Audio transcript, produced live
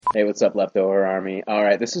Hey, what's up, Leftover Army? All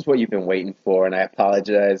right, this is what you've been waiting for, and I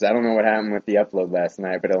apologize. I don't know what happened with the upload last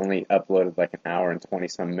night, but I only uploaded like an hour and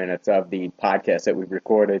 20-some minutes of the podcast that we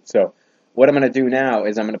recorded. So what I'm going to do now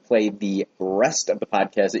is I'm going to play the rest of the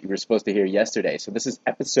podcast that you were supposed to hear yesterday. So this is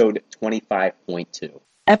episode 25.2.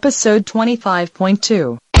 Episode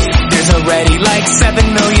 25.2. There's already like 7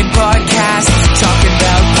 million podcasts talking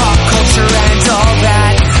about pop culture and all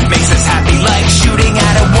that. Makes us happy like shooting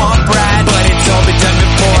at a womp rat, but it's all been done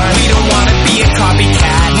before. We don't want to be a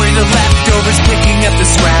copycat. We're the leftovers picking up the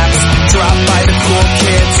scraps dropped by the cool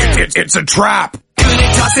kids. It's a trap. Good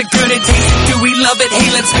at toss it, good at taste it. Do we love it?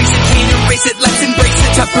 Hey, let's face it, can't erase it. Let's embrace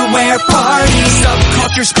it. Tupperware party.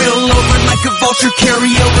 Subculture spill over like a vulture.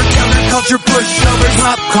 Carry over counterculture, pushovers,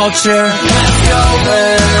 pop culture,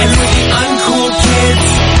 leftovers. And we're the uncool kids.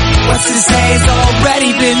 What's to say has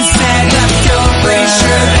already been said. Leftovers. Pretty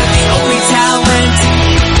sure that the only talent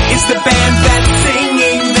is the band that's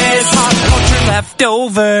singing this. Pop culture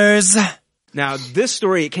leftovers. Now, this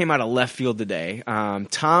story, it came out of left field today.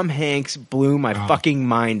 Tom Hanks blew my fucking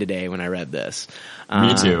mind today when I read this.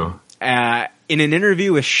 Me too. In an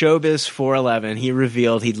interview with Showbiz 411, he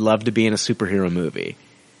revealed he'd love to be in a superhero movie.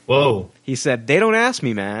 Whoa. He said, they don't ask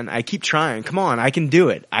me, man. I keep trying. Come on, I can do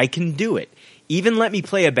it. I can do it. Even let me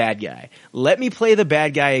play a bad guy. Let me play the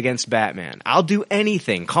bad guy against Batman. I'll do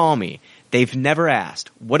anything. Call me. They've never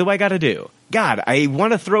asked. What do I got to do? God, I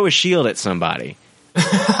want to throw a shield at somebody.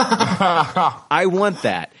 I want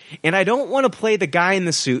that. And I don't want to play the guy in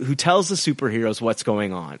the suit who tells the superheroes what's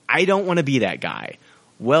going on. I don't want to be that guy.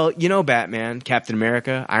 Well, you know, Batman, Captain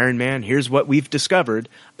America, Iron Man, here's what we've discovered.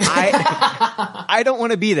 I don't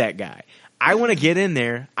want to be that guy. I want to get in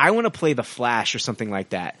there. I want to play the Flash or something like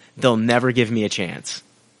that. They'll never give me a chance.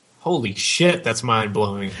 Holy shit, that's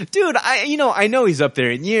mind-blowing. Dude, I know he's up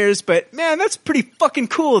there in years, but man, that's pretty fucking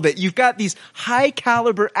cool that you've got these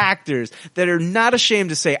high-caliber actors that are not ashamed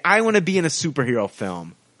to say, I want to be in a superhero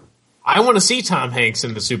film. I want to see Tom Hanks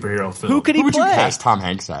in the superhero film. Who could he Who would play? you cast Tom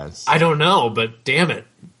Hanks as? I don't know, but damn it.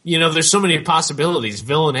 You know, there's so many possibilities,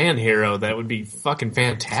 villain and hero, that would be fucking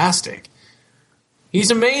fantastic. He's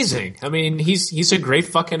amazing. I mean, he's a great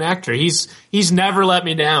fucking actor. He's never let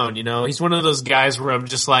me down, you know. He's one of those guys where I'm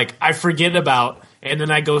just like, I forget about, and then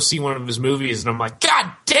I go see one of his movies and I'm like,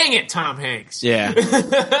 God dang it, Tom Hanks. Yeah.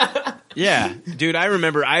 Yeah. Dude, I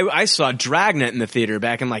remember I saw Dragnet in the theater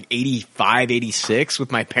back in like 85, 86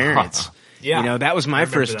 with my parents. Yeah. You know, that was my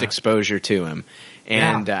first that. exposure to him.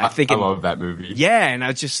 And Yeah. I love that movie. Yeah, and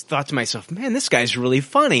I just thought to myself, man, this guy's really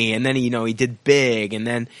funny. And then he did Big, and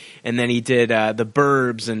then he did The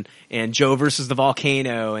Burbs and Joe versus the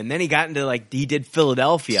Volcano, and then he got into he did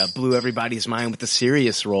Philadelphia, blew everybody's mind with the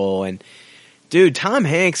serious role. And dude, Tom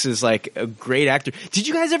Hanks is like a great actor. Did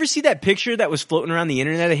you guys ever see that picture that was floating around the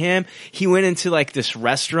internet of him? He went into like this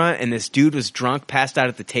restaurant and this dude was drunk, passed out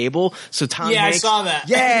at the table. So Tom Hanks, I saw that.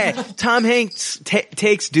 Yeah, Tom Hanks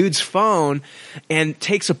takes dude's phone and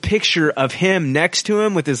takes a picture of him next to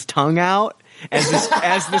him with his tongue out. As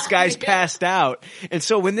this guy's passed out. And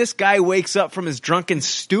so when this guy wakes up from his drunken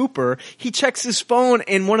stupor, he checks his phone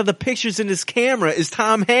and one of the pictures in his camera is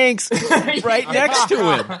Tom Hanks right next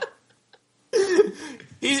to him.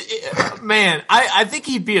 Man, I think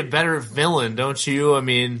he'd be a better villain, don't you? I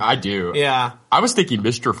mean, I do. Yeah. I was thinking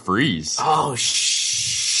Mr. Freeze. Oh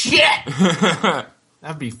shit!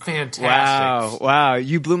 That'd be fantastic. Wow,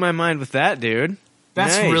 you blew my mind with that, dude.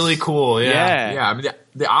 That's Nice. really cool. Yeah. Yeah, I mean,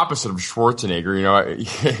 the opposite of Schwarzenegger, you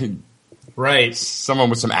know, Right. someone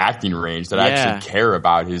with some acting range that Yeah. actually care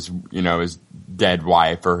about his dead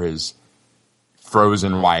wife or his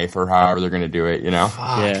frozen wife or however they're going to do it, you know?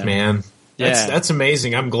 Fuck, Yeah. man. That's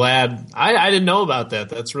amazing. I'm glad. I didn't know about that.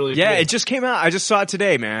 That's really Yeah, cool. it just came out. I just saw it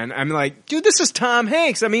today, man. I'm like, dude, this is Tom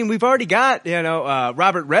Hanks. I mean, we've already got,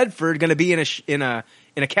 Robert Redford going to be in a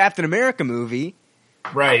Captain America movie.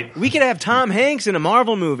 Right. We could have Tom Hanks in a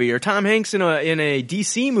Marvel movie or Tom Hanks in a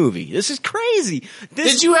DC movie. This is crazy.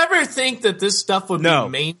 Did you ever think that this stuff would No.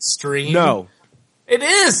 be mainstream? No. It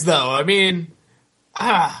is, though. I mean,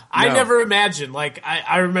 I No. never imagined. Like,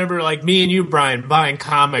 I remember, like, me and you, Brian, buying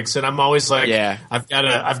comics, and I'm always like, Yeah. I've got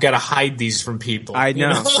to hide these from people. I you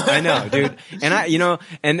know, I know, dude.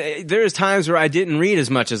 And there's times where I didn't read as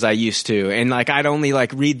much as I used to, and like I'd only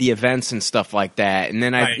like read the events and stuff like that, and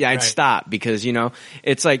then I'd stop because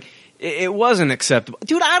it's like it wasn't acceptable,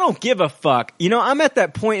 dude. I don't give a fuck. I'm at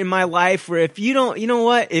that point in my life where if you don't,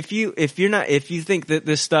 if you think that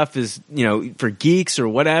this stuff is for geeks or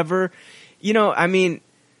whatever, I mean.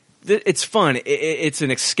 It's fun. It's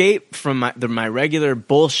an escape from my regular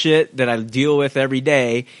bullshit that I deal with every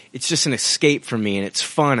day. It's just an escape for me, and it's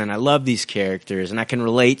fun, and I love these characters, and I can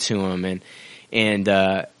relate to them, and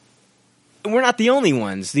we're not the only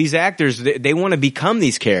ones. These actors, they want to become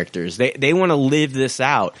these characters. They want to live this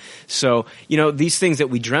out. So, you know, these things that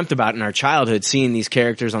we dreamt about in our childhood, seeing these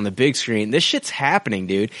characters on the big screen, this shit's happening,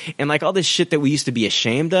 dude. And like all this shit that we used to be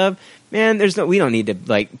ashamed of, man, we don't need to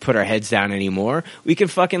like put our heads down anymore. We can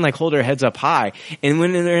fucking like hold our heads up high. And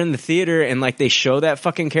when they're in the theater and like they show that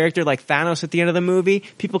fucking character like Thanos at the end of the movie,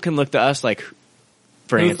 people can look to us like,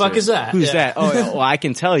 for who the answers. fuck is that? Who's Yeah. that? Oh, well, I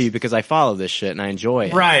can tell you because I follow this shit and I enjoy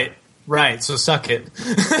it. Right. So suck it.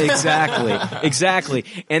 Exactly.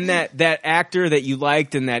 And that actor that you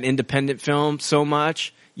liked in that independent film so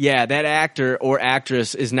much, yeah, that actor or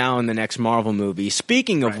actress is now in the next Marvel movie.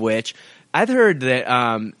 Speaking of which, I've heard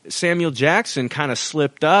that Samuel Jackson kind of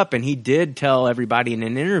slipped up, and he did tell everybody in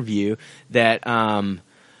an interview that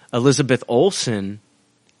Elizabeth Olsen,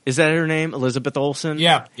 is that her name? Elizabeth Olsen?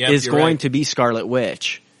 Yeah, is you're going right. to be Scarlet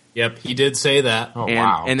Witch. Yep, he did say that. Oh, And,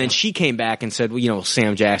 wow. and then she came back and said, well, you know,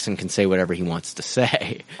 Sam Jackson can say whatever he wants to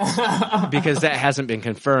say because that hasn't been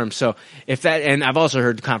confirmed. So if that, and I've also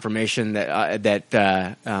heard confirmation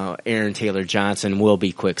that Aaron Taylor Johnson will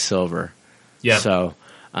be Quicksilver. Yeah. So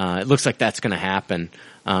it looks like that's going to happen.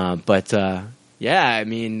 Yeah, I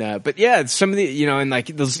mean, but yeah, some of the, you know, and like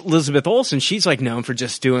Elizabeth Olsen, she's like known for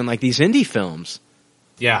just doing like these indie films.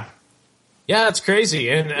 Yeah. Yeah, it's crazy.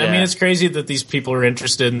 And I mean, it's crazy that these people are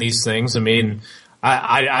interested in these things. I mean,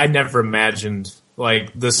 I never imagined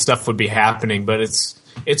like this stuff would be happening, but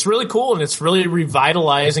it's really cool and it's really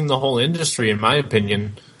revitalizing the whole industry, in my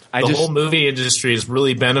opinion. The whole movie industry has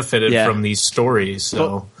really benefited from these stories.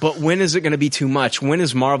 So, but when is it going to be too much? When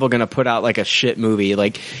is Marvel going to put out like a shit movie?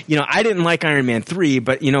 Like, you know, I didn't like Iron Man 3,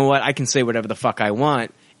 but you know what? I can say whatever the fuck I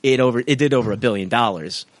want. It did over $1 billion.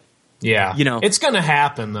 yeah, You know, it's going to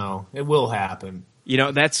happen though. It will happen. You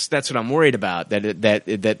know, that's what I'm worried about.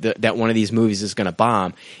 That one of these movies is going to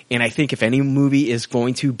bomb. And I think if any movie is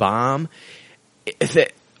going to bomb,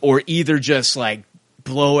 or either just like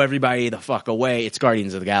blow everybody the fuck away, it's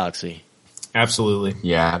Guardians of the Galaxy. Absolutely.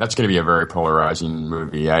 Yeah, that's going to be a very polarizing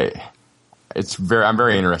movie. I'm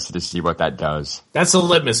very interested to see what that does. That's a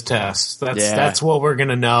litmus test. That's what we're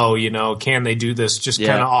gonna know. You know, can they do this just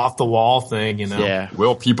kind of off the wall thing? You know, Yeah.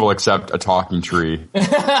 Will people accept a talking tree?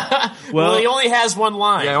 Well, he only has one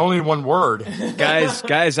line. Yeah, only one word.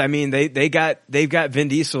 guys. I mean, they've got Vin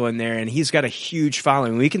Diesel in there, and he's got a huge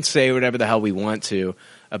following. We can say whatever the hell we want to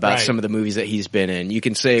about some of the movies that he's been in. You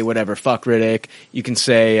can say whatever, fuck Riddick. You can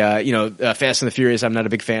say, Fast and the Furious. I'm not a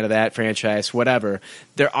big fan of that franchise. Whatever.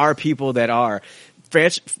 There are people that are.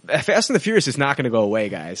 Fast and the Furious is not going to go away,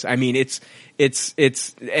 guys. I mean, it's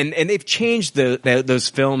and they've changed those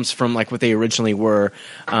films from like what they originally were.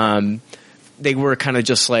 They were kind of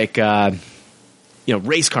just like,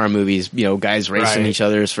 race car movies, guys racing each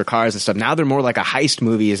other's for cars and stuff. Now they're more like a heist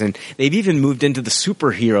movies, and they've even moved into the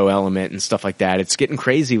superhero element and stuff like that. It's getting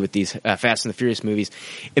crazy with these Fast and the Furious movies.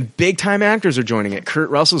 And big time actors are joining it. Kurt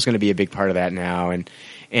Russell's going to be a big part of that now, and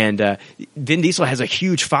Vin Diesel has a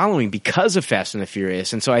huge following because of Fast and the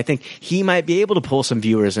Furious, and so I think he might be able to pull some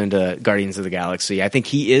viewers into Guardians of the Galaxy. I think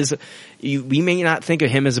he is. We may not think of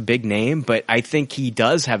him as a big name, but I think he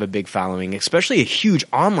does have a big following, especially a huge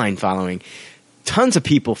online following. Tons of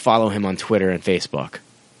people follow him on Twitter and Facebook.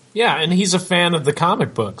 Yeah, and he's a fan of the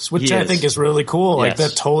comic books, which I think is really cool. Like,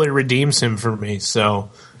 that totally redeems him for me. So,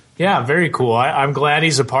 yeah, very cool. I'm glad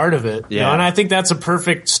he's a part of it. Yeah. And I think that's a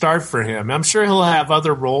perfect start for him. I'm sure he'll have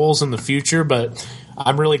other roles in the future, but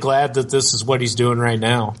I'm really glad that this is what he's doing right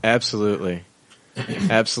now. Absolutely.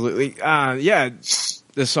 Absolutely.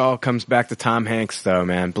 This all comes back to Tom Hanks, though,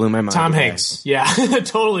 man. Blew my mind. Tom today. Hanks. Yeah,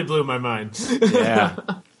 totally blew my mind. Yeah.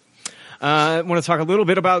 I want to talk a little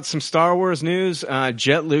bit about some Star Wars news.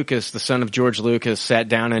 Jet Lucas, the son of George Lucas, sat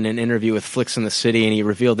down in an interview with Flicks in the City, and he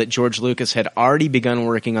revealed that George Lucas had already begun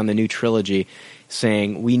working on the new trilogy,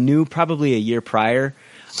 saying, "We knew probably a year prior,"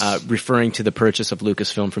 referring to the purchase of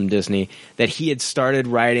Lucasfilm from Disney, that he had started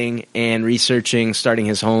writing and researching, starting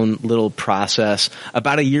his own little process.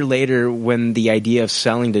 About a year later, when the idea of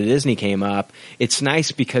selling to Disney came up, it's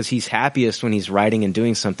nice because he's happiest when he's writing and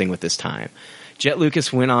doing something with his time. Jet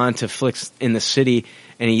Lucas went on to Flicks in the City,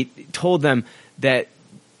 and he told them that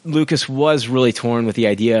Lucas was really torn with the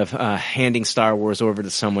idea of handing Star Wars over to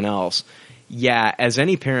someone else. Yeah, as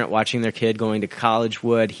any parent watching their kid going to college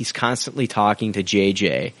would, he's constantly talking to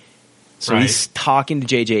JJ. So he's talking to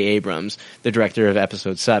J.J. Abrams, the director of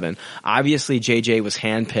Episode 7. Obviously, JJ was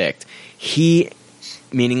handpicked. He,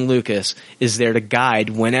 meaning Lucas, is there to guide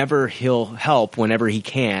whenever he'll help, whenever he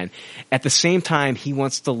can. At the same time, he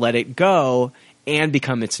wants to let it go and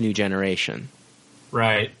become its new generation.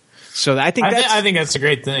 Right. So I think that's a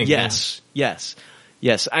great thing. Yes.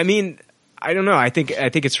 I mean, I don't know. I think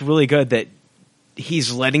it's really good that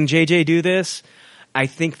he's letting JJ do this. I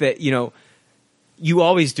think that, you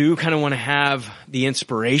always do kind of want to have the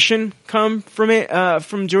inspiration come from it,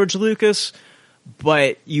 from George Lucas,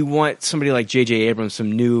 but you want somebody like J.J. Abrams,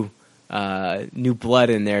 some new blood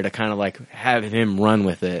in there to kind of like have him run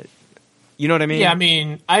with it. You know what I mean? Yeah, I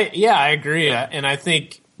mean, I agree, and I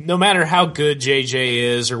think no matter how good JJ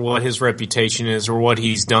is or what his reputation is or what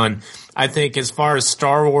he's done, I think as far as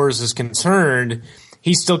Star Wars is concerned,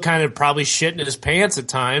 he's still kind of probably shitting his pants at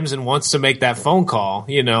times and wants to make that phone call.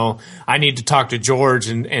 I need to talk to George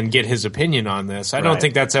and get his opinion on this. I don't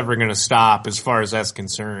think that's ever going to stop as far as that's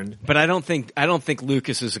concerned. But I don't think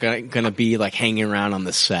Lucas is going to be like hanging around on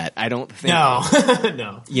the set. I don't think. No,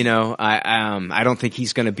 no. I don't think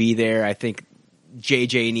he's going to be there. I think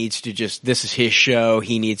JJ needs to this is his show.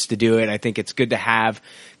 He needs to do it. I think it's good to have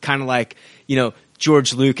kind of like,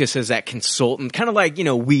 George Lucas as that consultant, kind of like,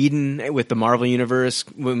 Whedon with the Marvel Universe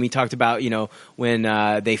when we talked about, when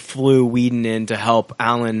they flew Whedon in to help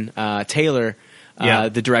Alan Taylor,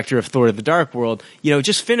 the director of Thor: The Dark World,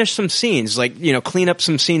 just finish some scenes, like, clean up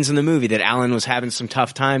some scenes in the movie that Alan was having some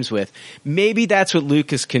tough times with. Maybe that's what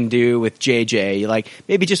Lucas can do with JJ. Like,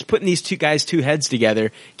 maybe just putting these two heads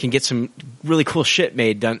together can get some really cool shit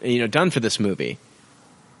done for this movie.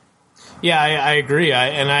 Yeah, I agree.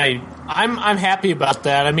 I'm happy about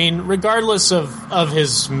that. I mean, regardless of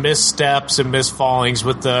his missteps and misfallings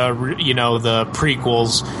with the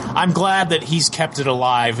prequels, I'm glad that he's kept it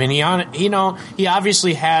alive. And he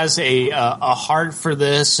obviously has a heart for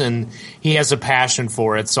this, and he has a passion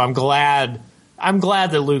for it. So I'm glad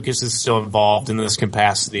that Lucas is still involved in this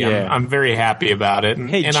capacity. Yeah. I'm very happy about it,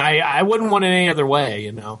 and I wouldn't want it any other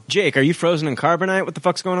way. Jake, are you frozen in carbonite? What the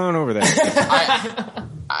fuck's going on over there?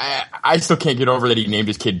 I still can't get over that he named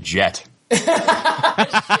his kid Jet. That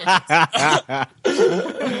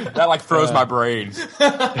like froze my brain.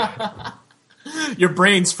 Your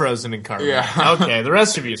brain's frozen in carbonite. Yeah. Okay, the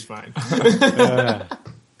rest of you's fine.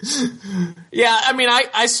 Yeah, I mean,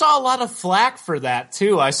 I saw a lot of flack for that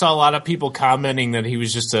too. I saw a lot of people commenting that he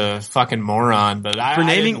was just a fucking moron. But I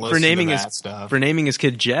didn't listen to that stuff. For naming his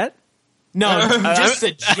kid Jet? No, just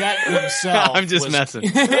the Jet himself. I'm just messing.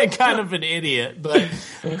 Kind of an idiot, but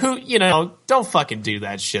who, don't fucking do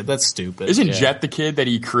that shit. That's stupid. Isn't Jet the kid that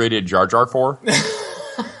he created Jar Jar for?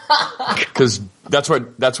 Because that's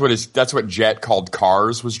what Jet called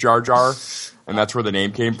cars was Jar Jar, and that's where the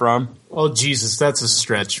name came from. Oh Jesus, that's a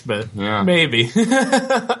stretch, but yeah. Maybe.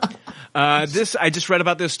 I just read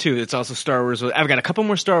about this too. It's also Star Wars. I've got a couple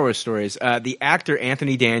more Star Wars stories. The actor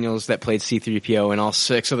Anthony Daniels that played C-3PO in all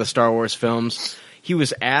 6 of the Star Wars films, he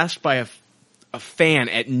was asked by a fan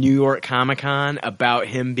at New York Comic-Con about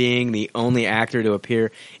him being the only actor to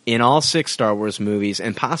appear in all 6 Star Wars movies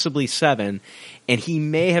and possibly 7, and he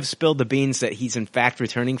may have spilled the beans that he's in fact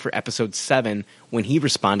returning for Episode 7 when he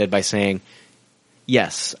responded by saying,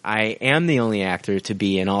 "Yes, I am the only actor to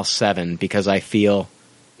be in all 7 because I feel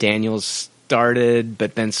Daniels started,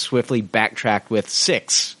 but then swiftly backtracked with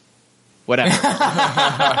 6. Whatever."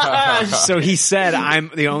 So he said, "I'm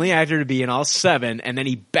the only actor to be in all 7," and then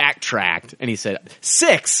he backtracked and he said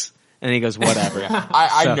 6, and he goes, "Whatever."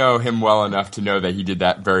 I know him well enough to know that he did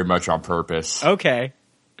that very much on purpose. Okay.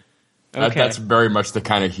 That's very much the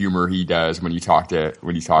kind of humor he does when you talk to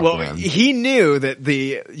him. He knew that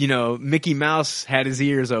Mickey Mouse had his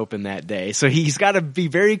ears open that day, so he's got to be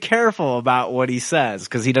very careful about what he says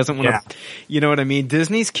because he doesn't want to. You know what I mean?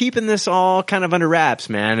 Disney's keeping this all kind of under wraps,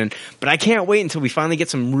 man. But I can't wait until we finally get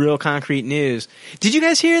some real concrete news. Did you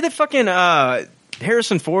guys hear that fucking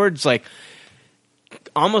Harrison Ford's like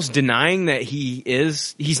almost denying that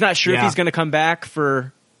he's not sure if he's going to come back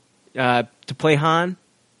for to play Han?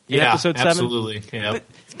 Episode 7? Absolutely. Yeah.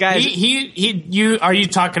 Guys, are you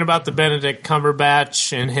talking about the Benedict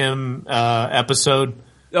Cumberbatch and him episode?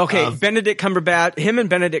 Okay, Benedict Cumberbatch. Him and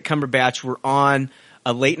Benedict Cumberbatch were on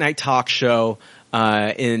a late night talk show.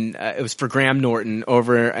 It was for Graham Norton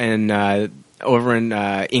over in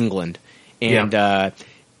England, and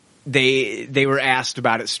they were asked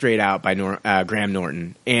about it straight out by Graham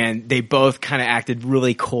Norton, and they both kind of acted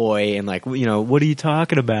really coy and like, what are you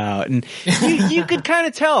talking about? And you could kind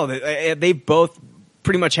of tell that they both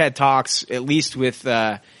pretty much had talks, at least with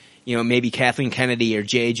maybe Kathleen Kennedy or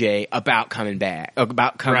JJ about coming back,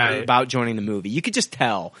 about joining the movie. You could just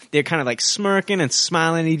tell they're kind of like smirking and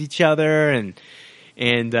smiling at each other, and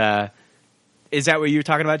is that what you were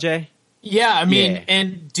talking about, Jay? Yeah, I mean,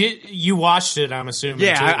 and you watched it, I'm assuming.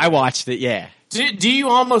 Yeah, too. I watched it, yeah. Do you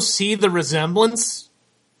almost see the resemblance,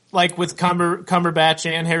 like with Cumberbatch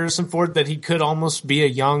and Harrison Ford, that he could almost be a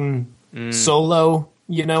young Solo?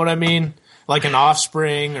 You know what I mean? Like an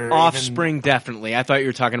Offspring or Offspring, definitely. I thought you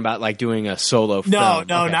were talking about like doing a solo film. No,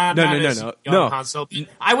 Okay. not No. Han Solo.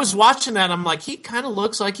 I was watching that. I'm like, he kind of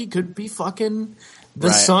looks like he could be fucking the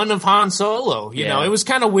Right. son of Han Solo. You Yeah. know, it was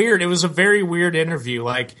kind of weird. It was a very weird interview.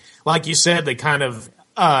 Like you said, they kind of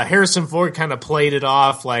Harrison Ford kind of played it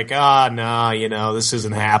off like, no, you know, this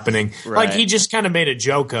isn't happening. Right. Like he just kind of made a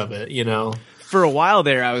joke of it. You know. For a while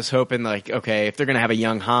there, I was hoping like, okay, if they're gonna have a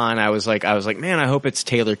young Han, I was like, man, I hope it's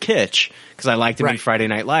Taylor Kitsch because I liked him in Right. Friday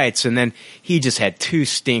Night Lights, and then he just had two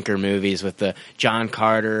stinker movies with the John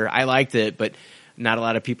Carter. I liked it, but not a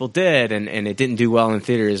lot of people did, and it didn't do well in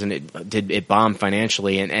theaters, and it bombed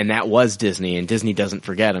financially, and that was Disney, and Disney doesn't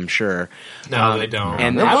forget, I'm sure. No, they don't.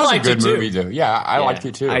 And It I was a liked good it too. movie, too. Yeah, I liked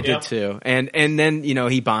it, too. I did too. And then, you know,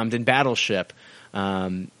 he bombed in Battleship.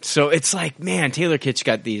 So it's like, man, Taylor Kitsch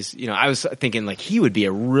got these, you know, I was thinking like he would be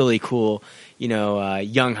a really cool, you know,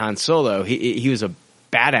 young Han Solo. He was a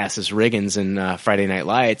badass as Riggins in Friday Night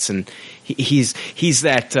Lights, and he's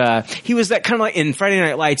that he was that kind of like in Friday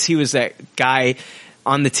Night Lights. He was that guy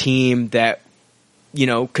on the team that, you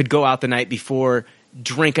know, could go out the night before,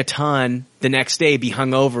 drink a ton, the next day be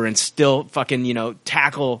hungover, and still fucking, you know,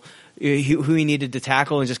 tackle who he needed to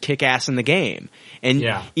tackle and just kick ass in the game. And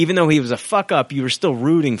even though he was a fuck up, you were still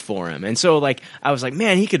rooting for him. And so, like, I was like,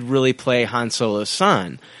 man, he could really play Han Solo's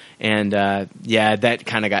son. And that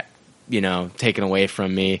kind of got, you know, taken away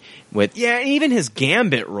from me with even his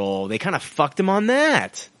Gambit role. They kind of fucked him on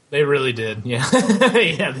that. They really did. Yeah.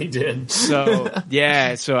 Yeah, they did. So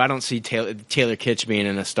I don't see Taylor Kitsch being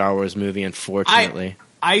in a Star Wars movie, unfortunately.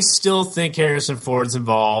 I still think Harrison Ford's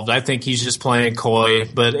involved. I think he's just playing coy,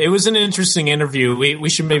 but it was an interesting interview. We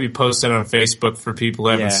should maybe post that on Facebook for people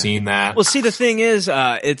who haven't seen that. Well, see, the thing is,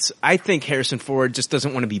 I think Harrison Ford just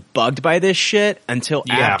doesn't want to be bugged by this shit until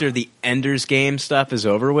after the Ender's Game stuff is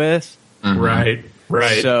over with. Mm-hmm.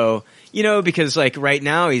 Right. So, you know, because like right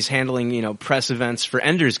now he's handling, you know, press events for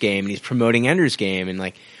Ender's Game and he's promoting Ender's Game, and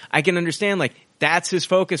like I can understand like that's his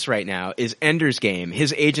focus right now is Ender's Game.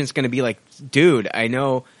 His agent's going to be like, dude, I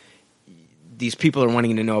know these people are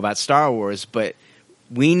wanting to know about Star Wars, but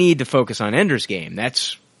we need to focus on Ender's Game.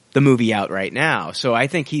 That's the movie out right now. So I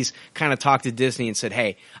think he's kind of talked to Disney and said,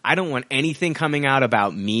 hey, I don't want anything coming out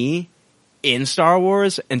about me in Star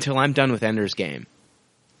Wars until I'm done with Ender's Game.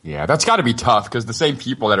 Yeah, that's got to be tough because the same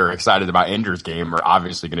people that are excited about Ender's Game are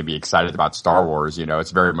obviously going to be excited about Star Wars. You know, it's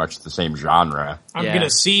very much the same genre. I'm going to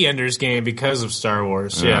see Ender's Game because of Star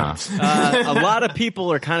Wars. Yeah. A lot of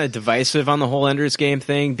people are kind of divisive on the whole Ender's Game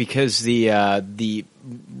thing because the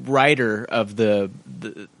writer of the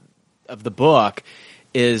book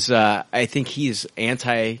is I think he's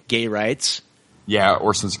anti-gay rights. Yeah,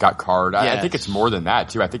 Orson Scott Card. I think it's more than that,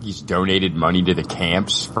 too. I think he's donated money to the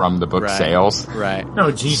camps from the book sales. Right.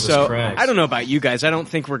 Oh, Jesus Christ. I don't know about you guys. I don't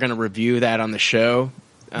think we're going to review that on the show.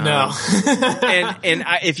 No.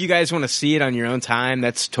 If you guys want to see it on your own time,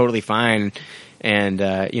 that's totally fine. And,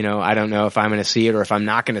 you know, I don't know if I'm going to see it or if I'm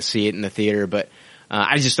not going to see it in the theater, but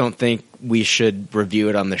I just don't think we should review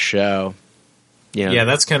it on the show. You know? Yeah,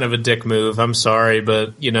 that's kind of a dick move. I'm sorry,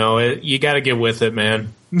 but, you know, you got to get with it,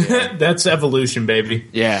 man. That's evolution, baby.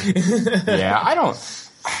 Yeah. Yeah, I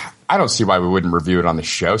don't see why we wouldn't review it on the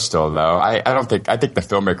show still, though. I think the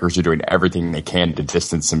filmmakers are doing everything they can to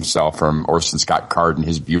distance themselves from Orson Scott Card and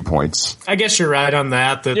his viewpoints. I guess you're right on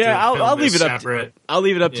that. I'll leave it up. Separate. I'll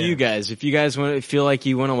leave it up to you guys. If you guys feel like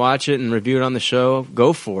you want to watch it and review it on the show,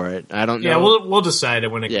 go for it. I don't know. Yeah, we'll decide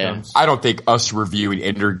it when it comes. I don't think us reviewing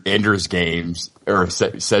Ender's Games or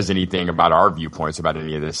says anything about our viewpoints about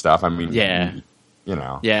any of this stuff. I mean, you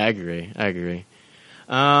know. Yeah, I agree.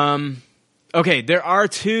 Okay, there are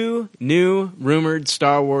two new rumored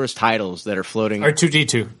Star Wars titles that are floating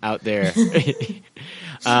R2-D2 out there.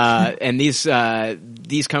 And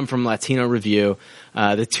these come from Latino Review.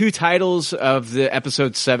 The two titles of the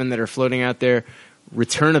episode 7 that are floating out there,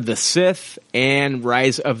 Return of the Sith and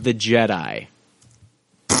Rise of the Jedi.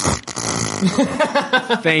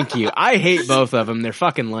 Thank you. I hate both of them. They're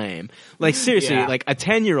fucking lame. Like, seriously, like a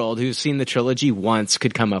 10-year-old who's seen the trilogy once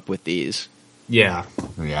could come up with these. Yeah.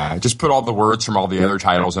 Just put all the words from all the other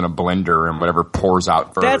titles in a blender and whatever pours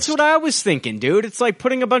out first. That's what I was thinking, dude. It's like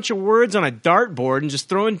putting a bunch of words on a dartboard and just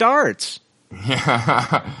throwing darts.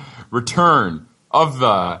 Yeah. Return of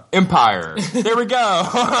the Empire. There we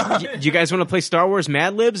go. Do you guys want to play Star Wars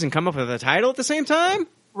Mad Libs and come up with a title at the same time?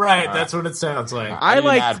 Right, that's what it sounds like. I need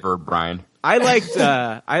an adverb, Brian. I liked.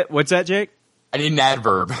 What's that, Jake? I need an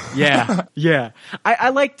adverb. Yeah. I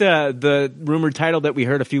liked the rumored title that we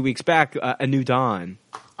heard a few weeks back, A New Dawn.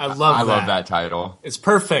 I love that title. It's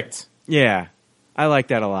perfect. Yeah, I like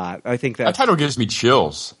that a lot. I think that title gives me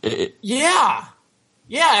chills. Yeah.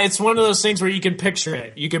 Yeah, it's one of those things where you can picture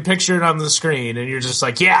it. You can picture it on the screen, and you're just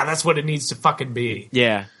like, yeah, that's what it needs to fucking be.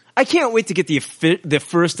 Yeah. I can't wait to get the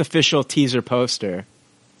first official teaser poster.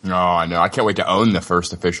 Oh, I know. I can't wait to own the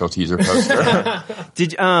first official teaser poster.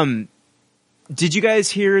 Did you guys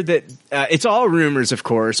hear that? It's all rumors, of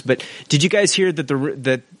course, but did you guys hear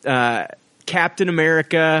that Captain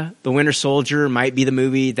America: The Winter Soldier might be the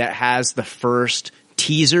movie that has the first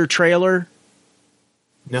teaser trailer?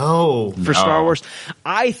 No. For Star Wars?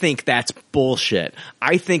 I think that's bullshit.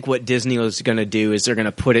 I think what Disney is going to do is they're going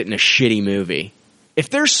to put it in a shitty movie.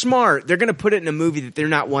 If they're smart, they're going to put it in a movie that they're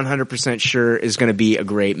not 100% sure is going to be a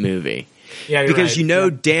great movie. Yeah, because right. you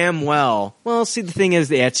know damn well. Well, see, the thing is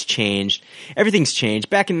that's changed. Everything's changed.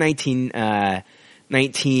 Back in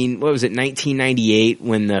 1998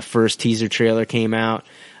 when the first teaser trailer came out.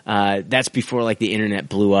 That's before like the internet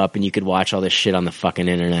blew up and you could watch all this shit on the fucking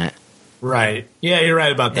internet. Right. Yeah, you're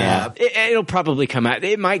right about that. It'll probably come out.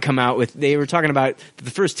 It might come out with. They were talking about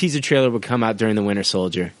the first teaser trailer would come out during the Winter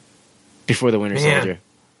Soldier, before the Winter Soldier.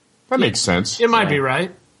 That makes sense. It might be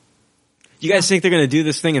right. You guys think they're going to do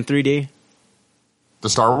this thing in 3D? The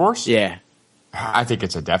Star Wars? Yeah. I think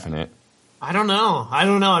it's a definite. I don't know.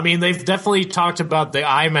 I mean, they've definitely talked about the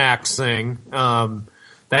IMAX thing.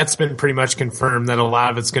 That's been pretty much confirmed that a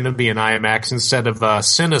lot of it's going to be an IMAX instead of a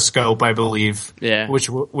Cinescope, I believe. Yeah. Which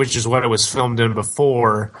is what it was filmed in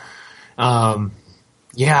before.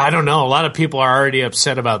 Yeah, I don't know. A lot of people are already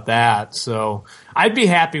upset about that. So I'd be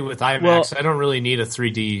happy with IMAX. Well, I don't really need a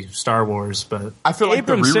 3D Star Wars, but I feel like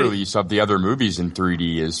the re-release of the other movies in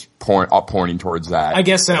 3D is pointing towards that. I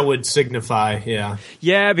guess that would signify, yeah.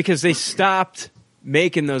 Yeah, because they stopped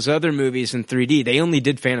making those other movies in 3D. They only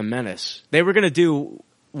did Phantom Menace. They were going to do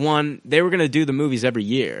the movies every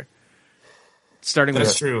year. Starting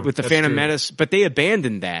with the Phantom Menace, but they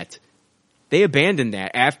abandoned that.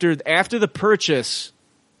 After the purchase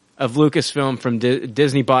of Lucasfilm from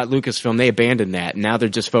Disney bought Lucasfilm, they abandoned that. Now they're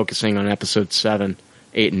just focusing on episode 7,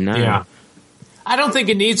 8, and 9. Yeah. I don't think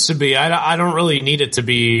it needs to be. I don't really need it to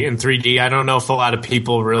be in 3D. I don't know if a lot of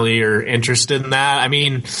people really are interested in that. I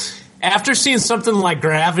mean, after seeing something like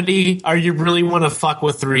Gravity, are you really want to fuck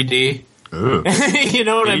with 3D? You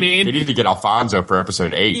know what I mean? They need to get Alfonso for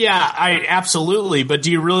episode 8. Yeah, absolutely. But do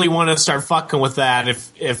you really want to start fucking with that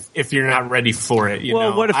if you're not ready for it? You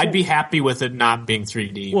know? I'd be happy with it not being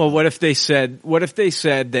 3D. Well, what if they said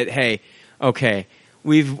that, hey, okay,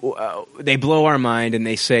 they blow our mind and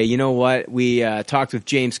they say, you know what, we talked with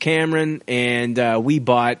James Cameron and we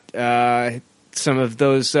bought some of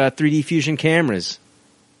those 3D fusion cameras.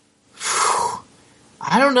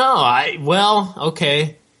 I don't know.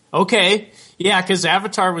 Okay. Yeah, because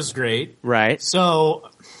Avatar was great. Right. So,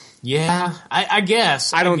 yeah, I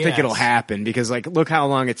guess. I don't think it'll happen because, like, look how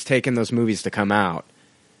long it's taken those movies to come out.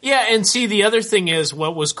 Yeah, and see, the other thing is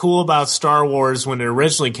what was cool about Star Wars when it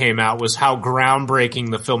originally came out was how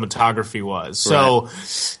groundbreaking the filmography was. Right.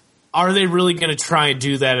 So, are they really going to try and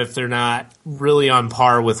do that if they're not really on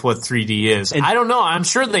par with what 3D is? And I don't know. I'm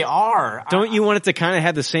sure they are. Don't you want it to kind of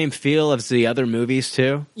have the same feel as the other movies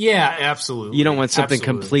too? Yeah, absolutely. You don't want something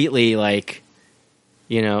completely like,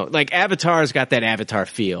 you know, like Avatar's got that Avatar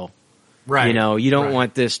feel. Right. You know, you don't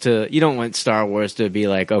want you don't want Star Wars to be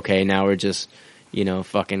like, okay, now we're just, you know,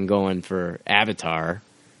 fucking going for Avatar.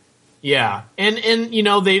 Yeah. And you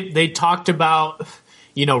know, they talked about,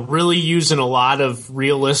 you know, really using a lot of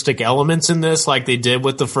realistic elements in this like they did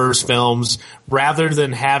with the first films rather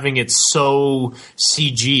than having it so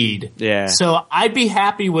CG'd. Yeah. So I'd be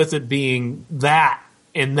happy with it being that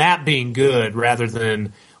and that being good rather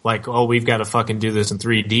than like, oh, we've got to fucking do this in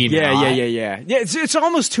 3D now. Yeah, it's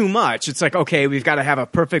almost too much. It's like, okay, we've got to have a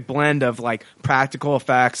perfect blend of like practical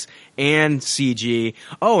effects and CG.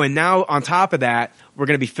 Oh, and now on top of that, we're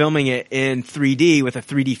going to be filming it in 3D with a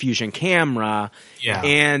 3D fusion camera. Yeah.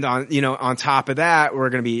 And on top of that, we're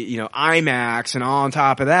going to be, IMAX, and on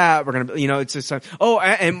top of that, we're going to, it's just,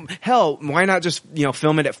 and hell, why not just,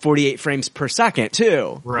 film it at 48 frames per second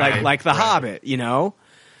too? Right. Like The Hobbit,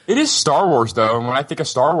 It is Star Wars, though, and when I think of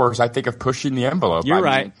Star Wars, I think of pushing the envelope. You're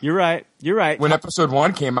right. When Episode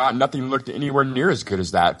 1 came out, nothing looked anywhere near as good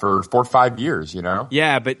as that for 4 or 5 years,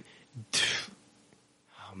 Yeah, but...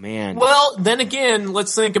 Oh, man. Well, then again,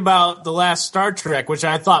 let's think about the last Star Trek, which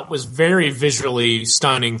I thought was very visually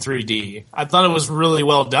stunning 3D. I thought it was really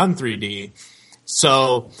well done 3D.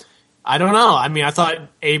 So, I don't know. I mean, I thought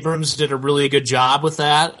Abrams did a really good job with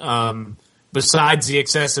that. Besides the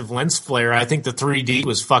excessive lens flare, I think the 3D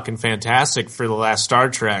was fucking fantastic for the last Star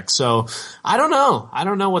Trek. So, I don't know. I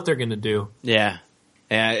don't know what they're going to do. Yeah.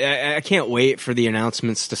 I can't wait for the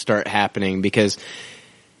announcements to start happening because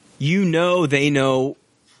they know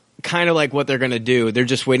kind of like what they're going to do. They're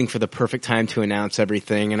just waiting for the perfect time to announce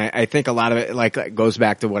everything. And I think a lot of it like goes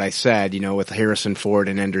back to what I said, with Harrison Ford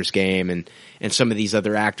and Ender's Game and some of these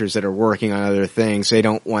other actors that are working on other things. They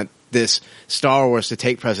don't want this Star Wars to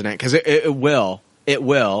take precedent because it will. It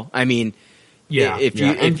will. I mean,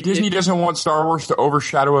 if Disney doesn't want Star Wars to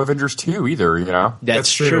overshadow Avengers 2 either,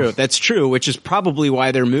 That's true. That's true, which is probably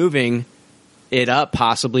why they're moving it up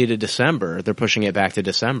possibly to December. They're pushing it back to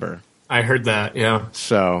December. I heard that, yeah.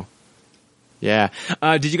 So, yeah.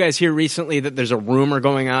 Did you guys hear recently that there's a rumor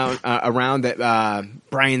going out around that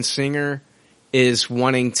Bryan Singer is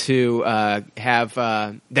wanting to have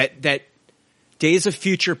that Days of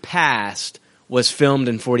Future Past was filmed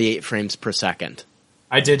in 48 frames per second?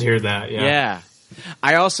 I did hear that, yeah. Yeah.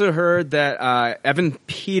 I also heard that Evan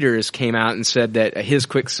Peters came out and said that his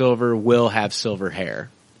Quicksilver will have silver hair.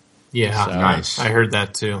 Yeah, so, nice. I heard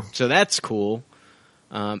that too. So that's cool.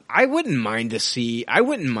 I wouldn't mind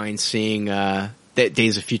seeing that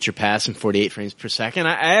Days of Future Past in 48 frames per second.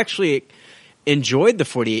 I actually enjoyed the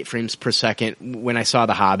 48 frames per second when I saw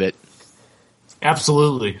The Hobbit.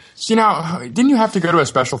 Absolutely. So, didn't you have to go to a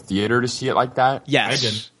special theater to see it like that? Yes. I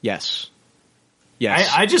did. Yes.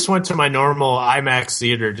 I just went to my normal IMAX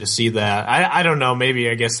theater to see that. I don't know. Maybe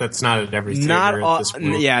I guess that's not at every theater at this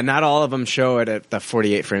point. Yeah, not all of them show it at the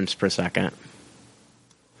 48 frames per second.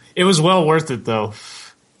 It was well worth it, though.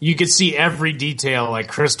 You could see every detail like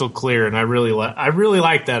crystal clear, and I really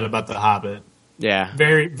like that about The Hobbit. Yeah,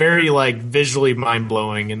 very, very like visually mind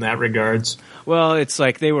blowing in that regards. Well, it's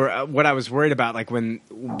like they were. What I was worried about, like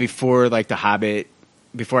before The Hobbit.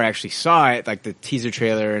 Before I actually saw it, like the teaser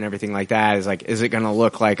trailer and everything like that, is like, is it going to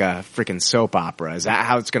look like a freaking soap opera? Is that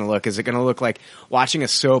how it's going to look? Is it going to look like watching a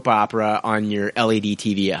soap opera on your LED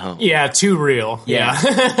TV at home? Yeah, too real. Yeah.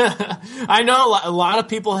 I know a lot of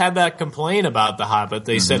people had that complaint about The Hobbit.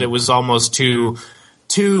 They said it was almost too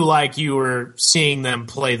like you were seeing them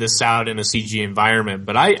play this out in a CG environment.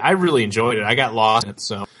 But I really enjoyed it. I got lost in it.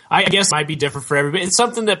 So I guess it might be different for everybody. It's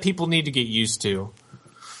something that people need to get used to.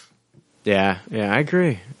 Yeah, I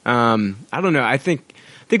agree. I don't know. I think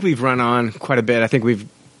we've run on quite a bit. I think we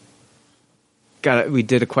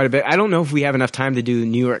did quite a bit. I don't know if we have enough time to do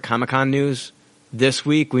New York Comic-Con news this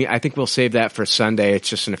week. I think we'll save that for Sunday. It's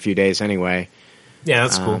just in a few days anyway. Yeah,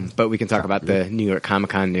 that's cool. But we can talk about the New York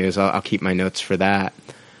Comic-Con news. I'll keep my notes for that.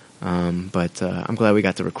 But I'm glad we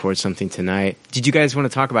got to record something tonight. Did you guys want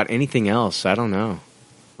to talk about anything else? I don't know.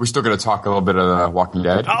 We're still going to talk a little bit of Walking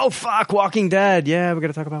Dead. Oh, fuck, Walking Dead. Yeah, we're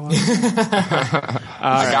going to talk about Walking Dead.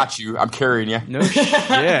 I got you. I'm carrying you. No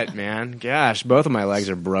shit, man. Gosh, both of my legs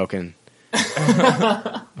are broken.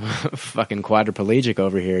 Fucking quadriplegic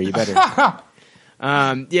over here. You better.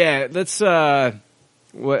 Yeah, let's.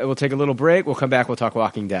 We'll take a little break. We'll come back. We'll talk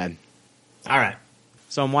Walking Dead. All right.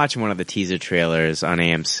 So I'm watching one of the teaser trailers on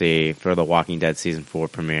AMC for the Walking Dead Season 4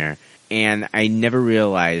 premiere, and I never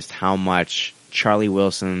realized how much Charlie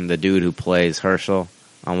Wilson, the dude who plays Herschel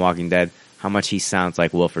on Walking Dead, how much he sounds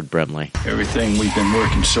like Wilford Brimley. Everything we've been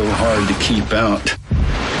working so hard to keep out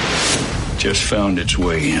just found its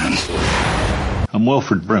way in. I'm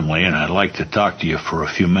Wilford Brimley, and I'd like to talk to you for a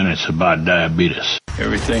few minutes about diabetes.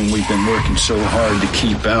 Everything we've been working so hard to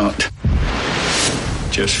keep out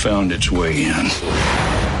just found its way in.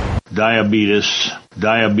 Diabetes.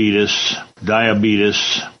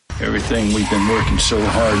 Everything we've been working so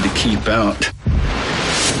hard to keep out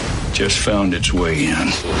just found its way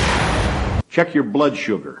in. Check your blood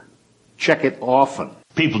sugar. Check it often.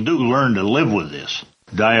 People do learn to live with this.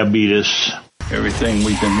 Diabetes. Everything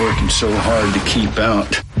we've been working so hard to keep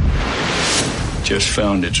out just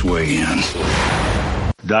found its way in.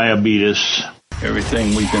 Diabetes.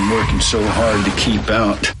 Everything we've been working so hard to keep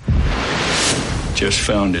out just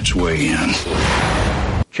found its way in.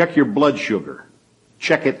 Check your blood sugar.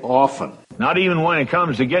 Check it often. Not even when it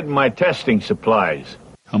comes to getting my testing supplies.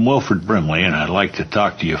 I'm Wilford Brimley, and I'd like to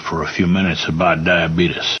talk to you for a few minutes about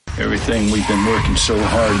diabetes. Everything we've been working so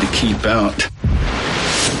hard to keep out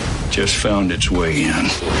just found its way in.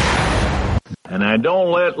 And I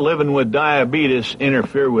don't let living with diabetes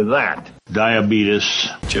interfere with that. Diabetes.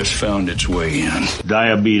 Just found its way in.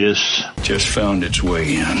 Diabetes. Just found its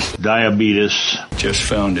way in. Diabetes. Just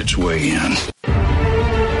found its way in.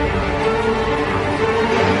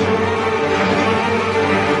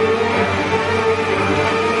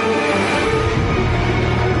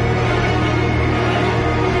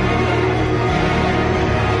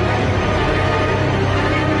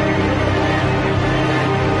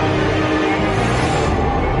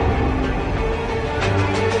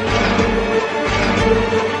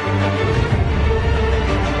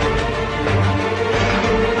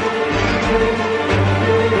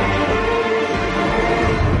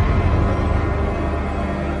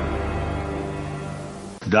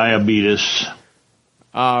 diabetes.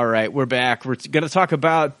 All right, we're back. We're going to talk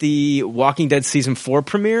about the Walking Dead Season 4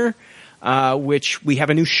 premiere, which we have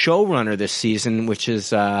a new showrunner this season, which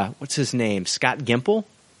is, what's his name? Scott Gimple?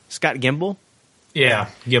 Scott Gimple? Yeah,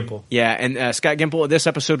 Gimple. Yeah, and Scott Gimple, this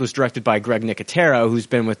episode was directed by Greg Nicotero, who's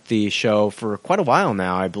been with the show for quite a while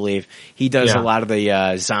now, I believe. He does a lot of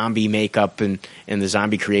the zombie makeup and the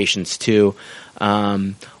zombie creations, too.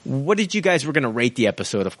 What did you guys, we're going to rate the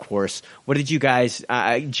episode, of course. What did you guys,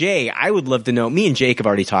 Jay, I would love to know, me and Jake have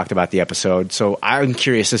already talked about the episode, so I'm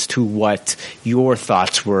curious as to what your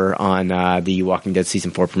thoughts were on the Walking Dead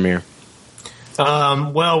Season 4 premiere.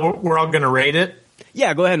 Well, we're all going to rate it.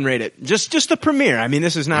 Yeah, go ahead and rate it. Just the premiere. I mean,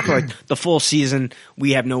 this is not for like the full season.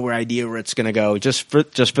 We have no idea where it's going to go. Just for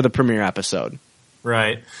the premiere episode.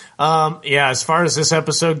 Right. Yeah. As far as this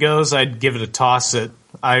episode goes, I'd give it a toss.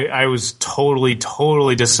 I was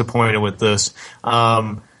totally disappointed with this.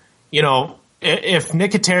 You know, if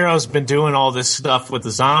Nicotero's been doing all this stuff with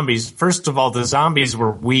the zombies, first of all, the zombies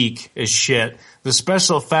were weak as shit. The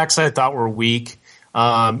special effects I thought were weak.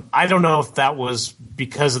 I don't know if that was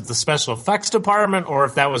because of the special effects department or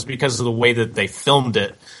if that was because of the way that they filmed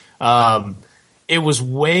it. It was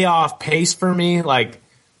way off pace for me. Like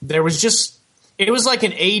it was like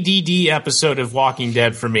an ADD episode of Walking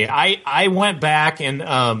Dead for me. I went back and,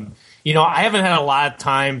 you know, I haven't had a lot of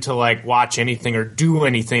time to like watch anything or do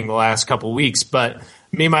anything the last couple weeks, but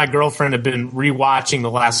me and my girlfriend have been rewatching the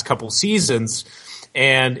last couple seasons.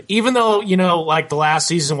 And even though, you know, like the last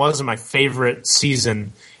season wasn't my favorite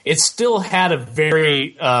season, it still had a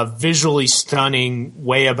very visually stunning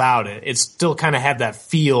way about it. It still kind of had that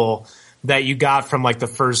feel that you got from like the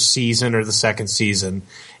first season or the second season.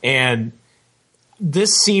 And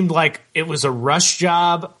this seemed like it was a rush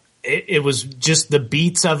job. It was just the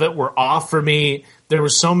beats of it were off for me. There were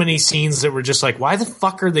so many scenes that were just like, why the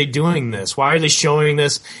fuck are they doing this? Why are they showing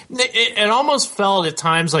this? It almost felt at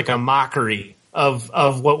times like a mockery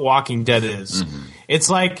of what Walking Dead is. Mm-hmm. It's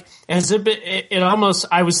like as if it almost.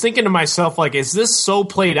 I was thinking to myself, like, is this so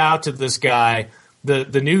played out to this guy, the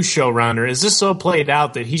new showrunner? Is this so played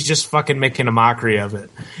out that he's just fucking making a mockery of it?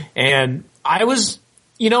 And I was,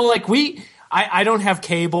 you know, like I don't have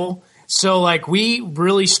cable, so like we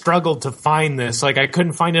really struggled to find this. Like I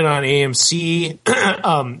couldn't find it on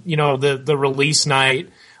AMC, you know, the release night.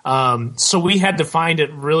 So we had to find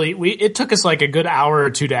it really, it took us like a good hour or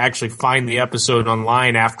two to actually find the episode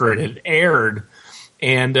online after it had aired.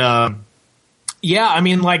 And, yeah, I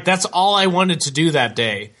mean, like that's all I wanted to do that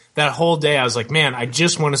day. That whole day, I was like, man, I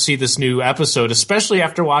just want to see this new episode, especially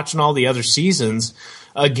after watching all the other seasons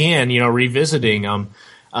again, you know, revisiting them.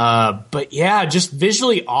 But yeah, just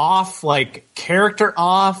visually off, like character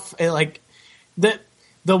off, like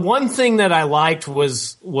the one thing that I liked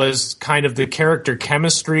was kind of the character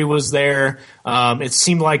chemistry was there. It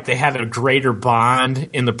seemed like they had a greater bond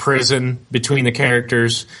in the prison between the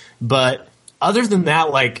characters. But other than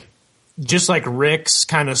that, like just like Rick's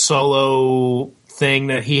kind of solo thing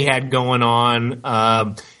that he had going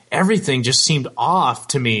on, everything just seemed off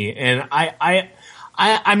to me. And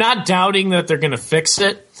I'm not doubting that they're going to fix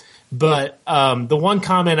it. But the one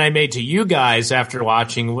comment I made to you guys after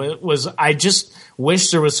watching was I just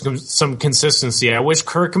wish there was some consistency. I wish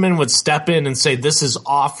Kirkman would step in and say, this is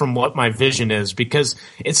off from what my vision is, because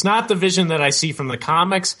it's not the vision that I see from the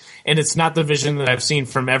comics, and it's not the vision that I've seen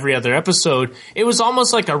from every other episode. It was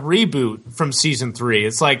almost like a reboot from season 3.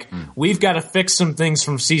 It's like, we've got to fix some things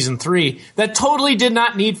from season 3 that totally did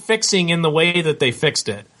not need fixing in the way that they fixed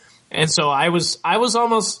it. And so I was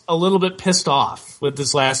almost a little bit pissed off with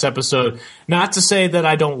this last episode. Not to say that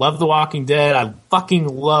I don't love The Walking Dead. I fucking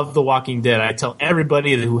love The Walking Dead. I tell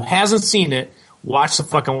everybody who hasn't seen it, watch The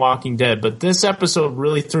fucking Walking Dead. But this episode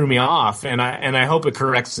really threw me off, and I hope it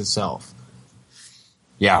corrects itself.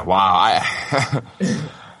 Yeah, wow.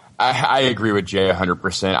 I agree with Jay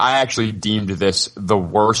 100%. I actually deemed this the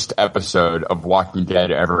worst episode of Walking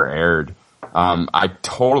Dead ever aired. I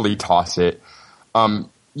totally toss it.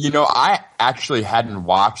 You know, I actually hadn't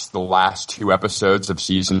watched the last 2 episodes of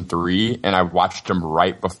season 3, and I watched them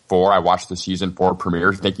right before I watched the season 4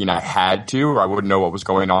 premiere, thinking I had to, or I wouldn't know what was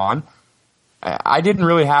going on. I didn't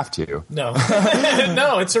really have to. No,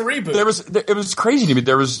 no, it's a reboot. It was crazy to me.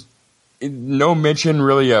 There was no mention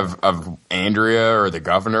really of Andrea or the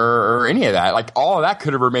governor or any of that. Like all of that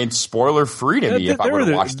could have remained spoiler free to me if I would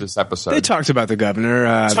have watched this episode. They talked about the governor,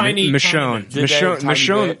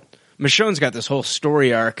 Michonne. Michonne's got this whole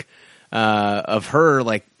story arc of her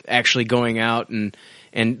like actually going out and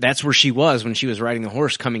that's where she was when she was riding the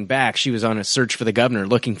horse coming back. She was on a search for the governor,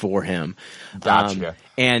 looking for him. Gotcha.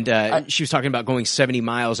 She was talking about going 70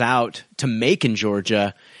 miles out to Macon,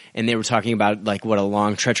 Georgia, and they were talking about like what a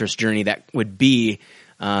long, treacherous journey that would be.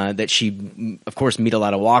 That she, of course, meet a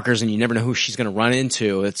lot of walkers, and you never know who she's going to run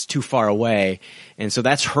into. It's too far away, and so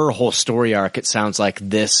that's her whole story arc. It sounds like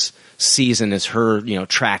this season is her,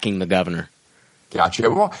 tracking the governor. Gotcha.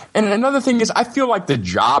 Well, and another thing is, I feel like the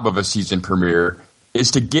job of a season premiere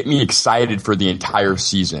is to get me excited for the entire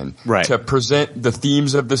season. Right. To present the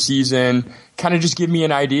themes of the season, kind of just give me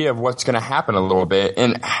an idea of what's going to happen a little bit.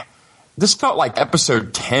 And this felt like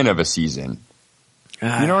episode 10 of a season. You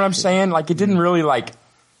know what I'm saying? Like, it didn't really,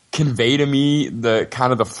 convey to me the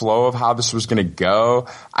kind of the flow of how this was going to go.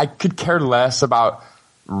 I could care less about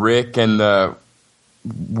Rick and the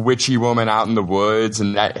witchy woman out in the woods,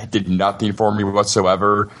 and that did nothing for me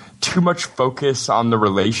whatsoever. Too much focus on the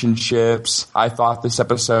relationships, I thought, this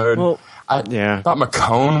episode. I thought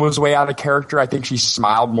McCone was way out of character. I think she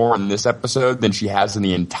smiled more in this episode than she has in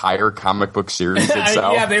the entire comic book series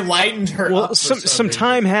itself. Yeah, they lightened her up. Some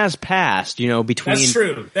time has passed, between... That's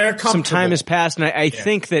true. They're comfortable. Some time has passed, and I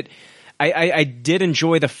think that I did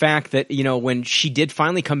enjoy the fact that, when she did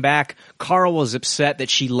finally come back, Carl was upset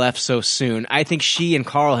that she left so soon. I think she and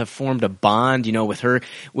Carl have formed a bond, with her.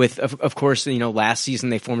 Of course, last season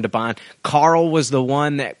they formed a bond. Carl was the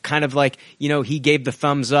one that kind of he gave the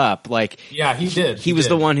thumbs up. Yeah, he did. He was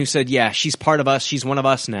the one who said, yeah, she's part of us. She's one of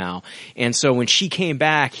us now. And so when she came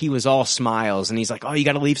back, he was all smiles. And he's like, oh, you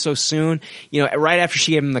got to leave so soon? Right after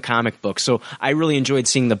she gave him the comic book. So I really enjoyed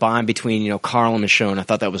seeing the bond between, Carl and Michonne. I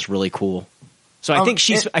thought that was really cool. So I think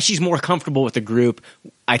she's more comfortable with the group.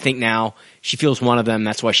 I think now she feels one of them.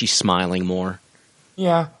 That's why she's smiling more.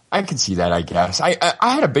 Yeah, I can see that, I guess. I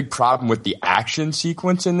had a big problem with the action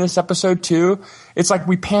sequence in this episode, too. It's like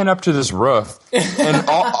we pan up to this roof, and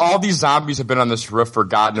all these zombies have been on this roof for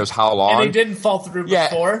God knows how long. And they didn't fall through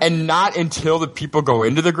before. And not until the people go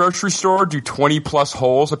into the grocery store do 20-plus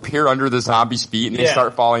holes appear under the zombies' feet, and they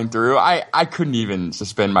start falling through. I couldn't even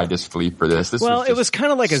suspend my disbelief for this. It was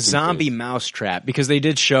kind of like a zombie mousetrap, because they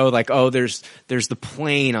did show, there's the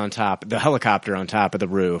plane on top, the helicopter on top of the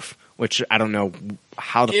roof. Which I don't know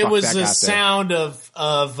how the fuck that got there. It was the sound of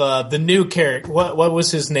the new character. What was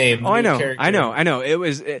his name? I know. It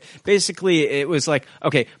was basically it was like,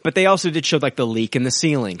 okay, but they also did show the leak in the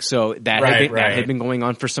ceiling, so that had been going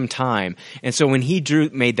on for some time. And so when he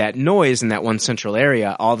made that noise in that one central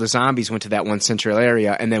area, all the zombies went to that one central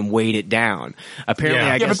area and then weighed it down. Apparently,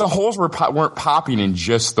 I guess. But the holes weren't popping in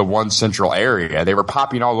just the one central area; they were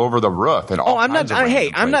popping all over the roof and all. I'm not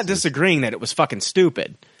disagreeing that it was fucking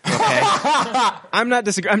stupid. Okay, I'm not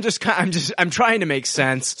disagreeing. I'm trying to make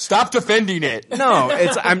sense. Stop defending it. No,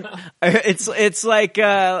 it's like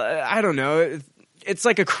I don't know. It's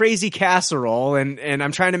like a crazy casserole, and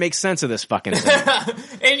I'm trying to make sense of this fucking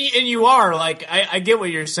thing. and you are I get what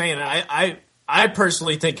you're saying. I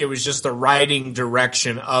personally think it was just the writing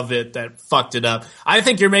direction of it that fucked it up. I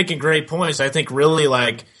think you're making great points. I think really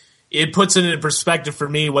it puts it in perspective for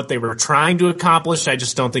me what they were trying to accomplish. I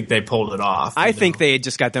just don't think they pulled it off. I think they had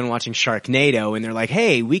just got done watching Sharknado, and they're like,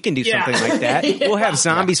 hey, we can do something like that. We'll have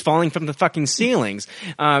zombies falling from the fucking ceilings.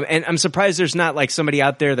 And I'm surprised there's not somebody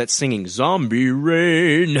out there that's singing Zombie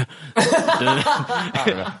Rain.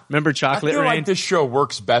 Remember Chocolate Rain? I feel like this show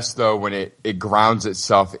works best, though, when it grounds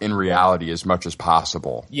itself in reality as much as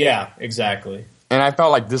possible. Yeah, exactly. And I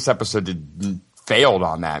felt like this episode failed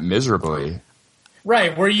on that miserably.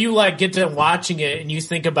 Right, where you get to watching it and you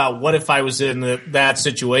think about what if I was in that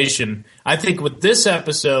situation. I think with this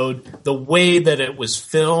episode, the way that it was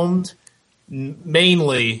filmed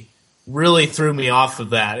mainly really threw me off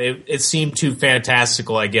of that. It seemed too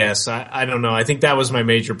fantastical, I guess. I don't know. I think that was my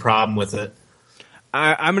major problem with it.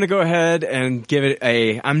 I'm going to go ahead and give it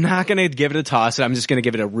I'm not going to give it a toss. I'm just going to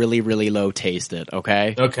give it a really, really low taste it,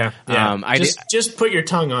 okay? Okay. Yeah. Just put your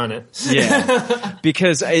tongue on it. Yeah.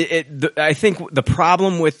 Because I think the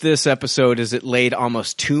problem with this episode is it laid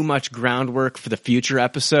almost too much groundwork for the future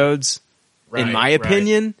episodes. Right, in my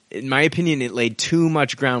opinion, it laid too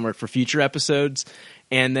much groundwork for future episodes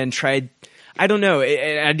and then tried... I don't know.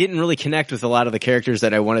 I didn't really connect with a lot of the characters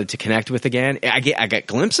that I wanted to connect with again. I got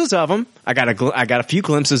glimpses of them. I got a few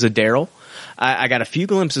glimpses of Daryl. I got a few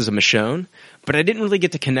glimpses of Michonne, but I didn't really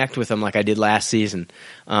get to connect with them like I did last season.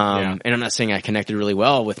 And I'm not saying I connected really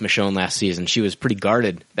well with Michonne last season. She was pretty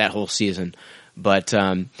guarded that whole season. But,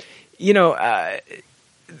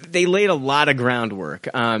 they laid a lot of groundwork.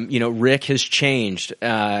 Rick has changed.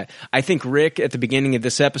 I think Rick at the beginning of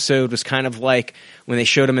this episode was kind of like when they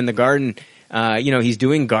showed him in the garden. He's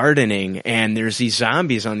doing gardening and there's these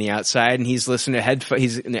zombies on the outside and he's listening to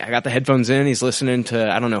I got the headphones in. He's listening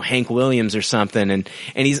to, I don't know, Hank Williams or something. And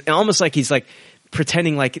he's almost like he's like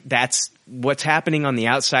pretending like that's what's happening on the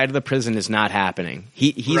outside of the prison is not happening.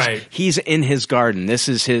 He's in his garden. This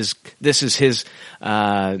is his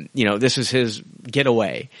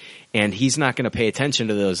getaway. And he's not going to pay attention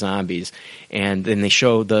to those zombies. And then they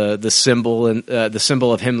show the symbol and the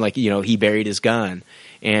symbol of him, like, you know, he buried his gun,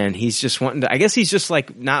 and he's just wanting to. I guess he's just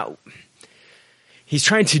like not. He's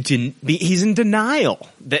trying to he's in denial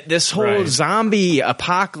that this whole zombie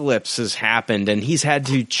apocalypse has happened, and he's had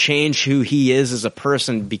to change who he is as a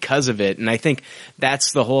person because of it. And I think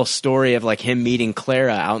that's the whole story of like him meeting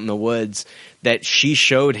Clara out in the woods, that she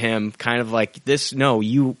showed him kind of like this. No,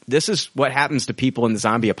 this is what happens to people in the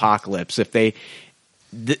zombie apocalypse. If the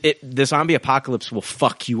zombie apocalypse will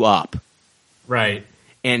fuck you up. Right.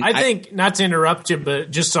 And I think, not to interrupt you,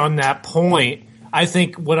 but just on that point, I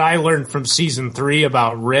think what I learned from season 3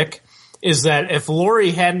 about Rick is that if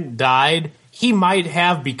Lori hadn't died, he might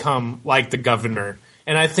have become like the governor.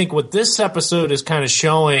 And I think what this episode is kind of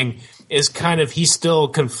showing is kind of he's still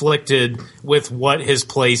conflicted with what his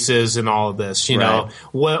place is in all of this. You know,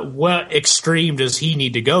 what extreme does he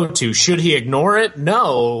need to go to? Should he ignore it?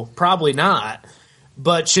 No, probably not.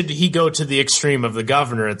 But should he go to the extreme of the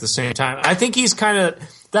governor at the same time? I think he's kind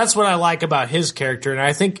of – that's what I like about his character, and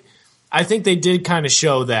I think they did kind of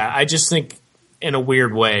show that. I just think in a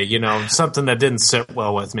weird way, you know, something that didn't sit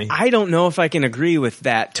well with me. I don't know if I can agree with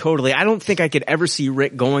that totally. I don't think I could ever see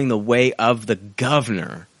Rick going the way of the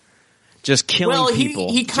governor, just killing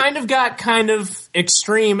people. He kind of got kind of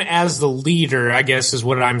extreme as the leader, I guess is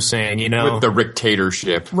what I'm saying, you know. With the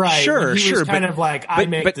Ricktatorship. Right. Sure, he was kind but, of like, I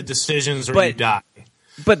make the decisions or you die.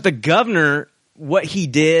 But the governor, what he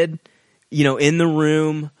did, you know, in the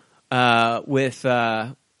room with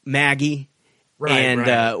Maggie,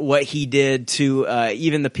 what he did to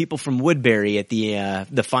even the people from Woodbury at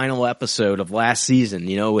the final episode of last season,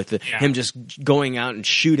 you know, with him just going out and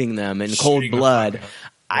shooting them in cold blood.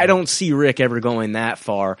 I don't see Rick ever going that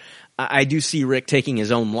far. I do see Rick taking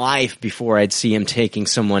his own life before I'd see him taking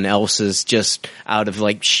someone else's, just out of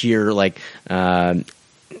like sheer like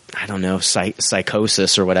I don't know,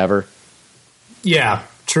 psychosis or whatever. Yeah,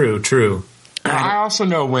 true. I also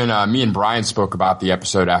know when me and Brian spoke about the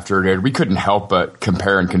episode after it aired, we couldn't help but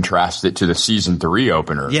compare and contrast it to the season 3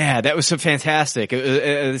 opener. Yeah, that was so fantastic.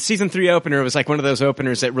 The season 3 opener was like one of those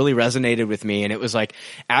openers that really resonated with me, and it was like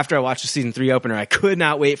after I watched the season 3 opener, I could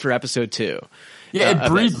not wait for episode 2. Yeah, it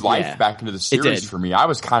breathed life back into the series for me. I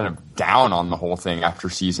was kind of down on the whole thing after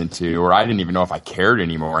season 2, or I didn't even know if I cared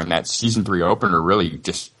anymore, and that season 3 opener really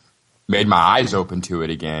just made my eyes open to it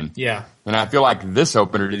again. Yeah. And I feel like this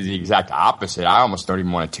opener did the exact opposite. I almost don't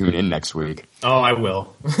even want to tune in next week. Oh, I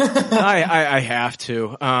will. I have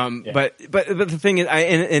to. But the thing is,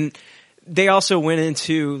 and they also went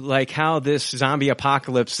into like how this zombie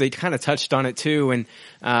apocalypse, they kind of touched on it too, and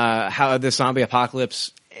how this zombie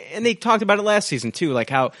apocalypse, and they talked about it last season too, like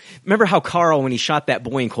how, remember how Carl, when he shot that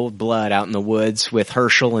boy in cold blood out in the woods with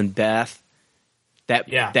Herschel and Beth,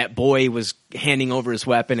 that boy was handing over his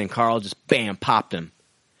weapon and Carl just bam popped him.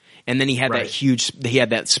 And then he had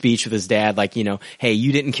that speech with his dad, like, you know, hey,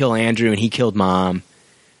 you didn't kill Andrew and he killed Mom,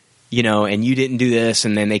 you know, and you didn't do this.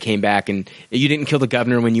 And then they came back and you didn't kill the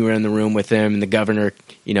governor when you were in the room with him. And the governor,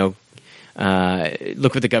 you know,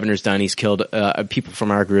 look what the governor's done. He's killed people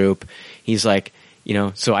from our group. He's like, you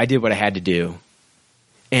know, so I did what I had to do.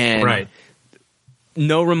 And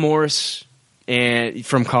no remorse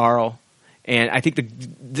from Carl. And I think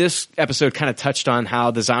this episode kind of touched on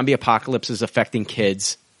how the zombie apocalypse is affecting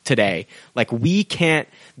kids today. Like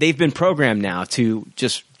they've been programmed now to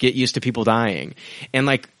just get used to people dying. And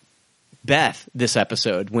like Beth, this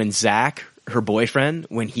episode, when Zach, her boyfriend,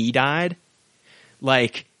 when he died,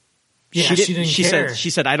 like she didn't care. She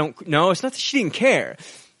said, I don't know. It's not that she didn't care.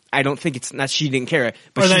 I don't think it's not she didn't care.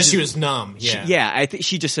 But or that she was numb. Yeah. I think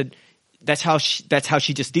she just said that's how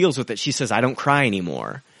she just deals with it. She says, I don't cry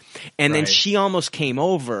anymore. And then she almost came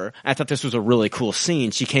over. I thought this was a really cool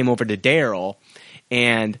scene. She came over to Daryl,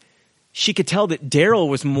 and she could tell that Daryl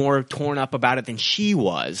was more torn up about it than she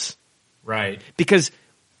was. Right. Because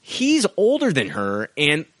he's older than her,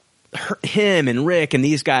 and him and Rick and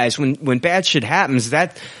these guys, when bad shit happens,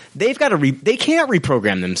 that they've got to they can't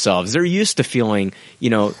reprogram themselves. They're used to feeling, you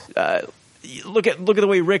know, look at the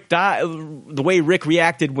way Rick died, the way Rick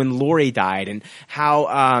reacted when Lori died, and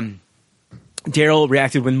how Daryl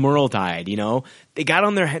reacted when Merle died. You know, they got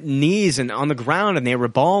on their knees and on the ground and they were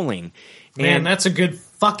bawling. Man, that's a good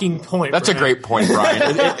fucking point. That's a great point, Brian.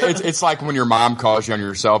 It's like when your mom calls you on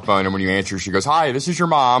your cell phone and when you answer, she goes, "Hi, this is your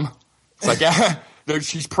mom." It's like, yeah,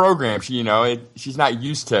 she's programmed. She's not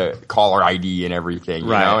used to caller ID and everything,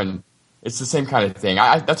 you know, and It's the same kind of thing.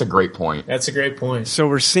 That's a great point. That's a great point. So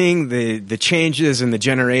we're seeing the changes in the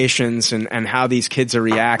generations and how these kids are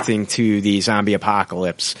reacting to the zombie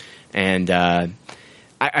apocalypse. And I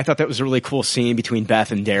thought that was a really cool scene between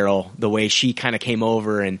Beth and Daryl, the way she kind of came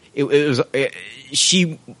over and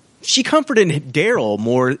she comforted Daryl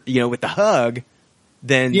more, with the hug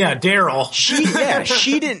than Daryl.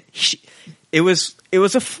 She didn't. It was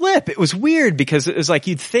a flip. It was weird because it was like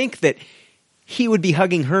you'd think that he would be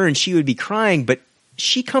hugging her and she would be crying, but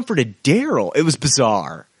she comforted Daryl. It was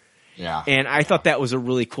bizarre. Yeah. And I thought that was a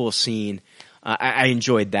really cool scene. I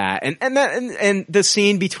enjoyed that. And the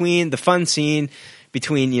scene the fun scene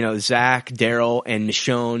between, Zach, Daryl, and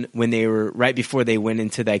Michonne when they were right before they went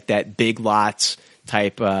into like that Big Lots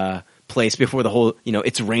type, place before the whole,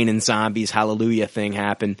 it's raining zombies, hallelujah thing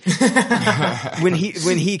happened. when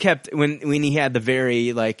he had the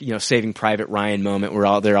very Saving Private Ryan moment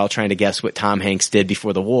where they're all trying to guess what Tom Hanks did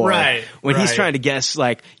before the war. Right. When he's trying to guess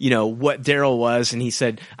what Daryl was, and he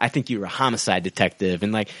said, "I think you were a homicide detective,"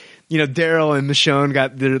 and Daryl and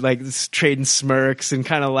Michonne they're trading smirks and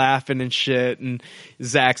kind of laughing and shit. And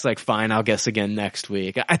Zach's like, "Fine, I'll guess again next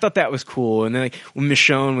week." I thought that was cool. And then when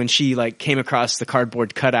Michonne, when she came across the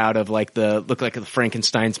cardboard cutout of looked like the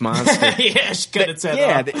Frankenstein's monster. Yeah, she cut its head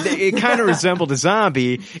off. It kind of resembled a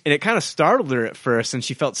zombie, and it kind of startled her at first, and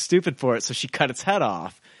she felt stupid for it, so she cut its head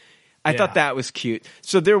off. I thought that was cute.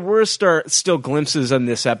 So there were still glimpses on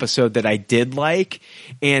this episode that I did like,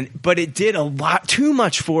 but it did a lot too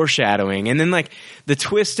much foreshadowing. And then the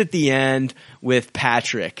twist at the end with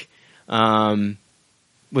Patrick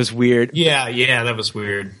was weird. Yeah, that was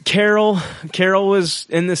weird. Carol was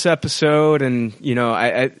in this episode, and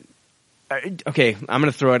okay, I'm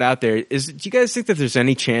going to throw it out there. Do you guys think that there's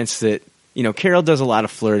any chance that Carol does a lot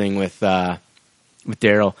of flirting with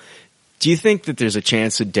Daryl? Do you think that there's a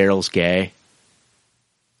chance that Daryl's gay?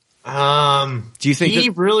 Do you think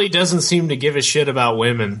he really doesn't seem to give a shit about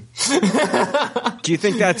women? Do you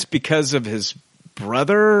think that's because of his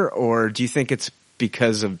brother, or do you think it's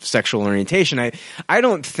because of sexual orientation? I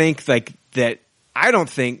don't think that.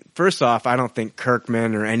 First off, I don't think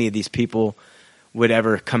Kirkman or any of these people would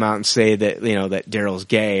ever come out and say that that Daryl's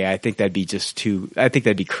gay. I think that'd be I think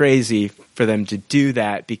that'd be crazy for them to do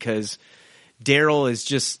that, because Daryl is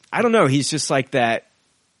just, I don't know, he's just like that.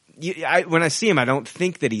 When I see him, I don't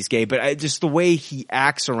think that he's gay, but just the way he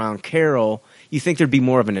acts around Carol, you think there'd be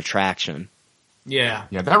more of an attraction. Yeah.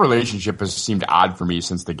 Yeah, that relationship has seemed odd for me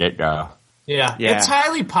since the get-go. Yeah. It's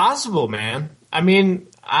highly possible, man. I mean,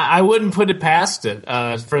 I wouldn't put it past it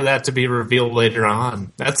for that to be revealed later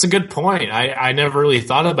on. That's a good point. I never really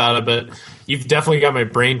thought about it, but you've definitely got my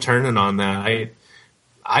brain turning on that.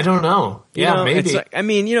 I don't know. Yeah, maybe.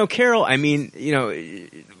 It's Carol,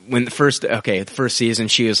 when the first season,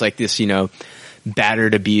 she was like this,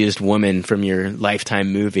 battered, abused woman from your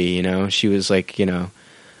Lifetime movie, she was like,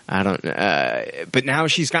 but now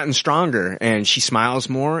she's gotten stronger and she smiles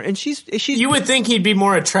more, and she's. You would think he'd be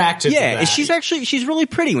more attractive. Yeah, to and that. she's really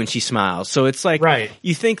pretty when she smiles. So it's like, right.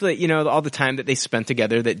 You think that, all the time that they spent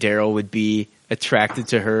together, that Daryl would be attracted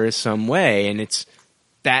to her some way, and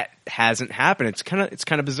that hasn't happened. It's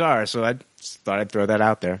kind of bizarre. So I just thought I'd throw that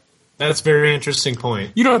out there. That's a very interesting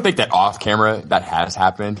point. You don't think that off camera that has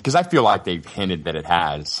happened? Because I feel like they've hinted that it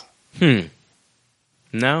has.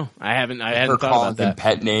 No, I haven't Her thought calling about that. them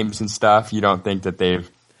pet names and stuff. You don't think that they've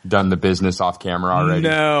done the business off camera already?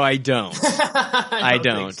 No, I don't. I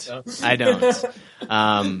don't. Think so. I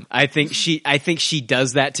don't. I think she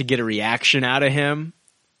does that to get a reaction out of him.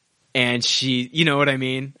 And she, you know what I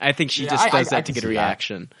mean? I think she just does that to get a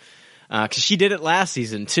reaction. Because she did it last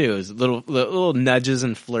season too. It was little nudges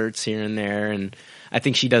and flirts here and there, and I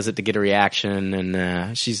think she does it to get a reaction.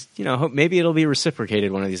 And she's, maybe it'll be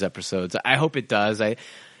reciprocated one of these episodes. I hope it does.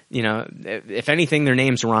 If anything, their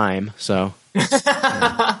names rhyme. So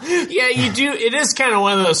yeah, you do. It is kind of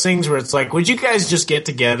one of those things where it's like, would you guys just get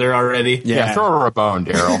together already? Yeah, throw her a bone,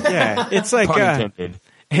 Daryl. Yeah, it's like.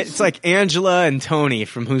 It's like Angela and Tony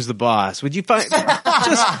from Who's the Boss. Would you find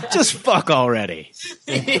just fuck already?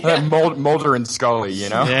 Yeah. Mulder and Scully,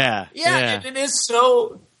 Yeah. And it is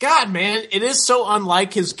so, God, man, it is so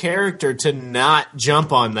unlike his character to not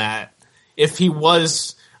jump on that. If he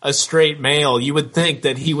was a straight male, you would think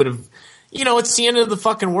that he would have, it's the end of the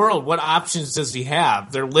fucking world. What options does he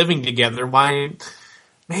have? They're living together. Why?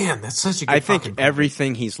 Man, that's such a good I think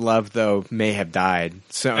everything he's loved, though, may have died.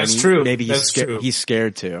 So that's true. Maybe he's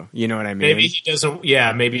scared to. You know what I mean? Maybe he doesn't.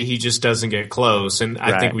 Yeah, maybe he just doesn't get close, and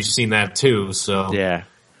I think we've seen that too. So yeah.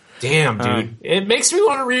 Damn, dude. It makes me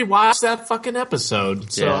want to rewatch that fucking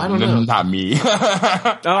episode. So I don't know. Not me.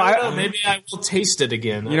 I don't know. Maybe I will taste it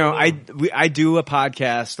again. I do a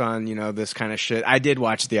podcast on, this kind of shit. I did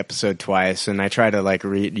watch the episode twice, and I try to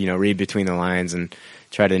read between the lines and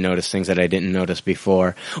try to notice things that I didn't notice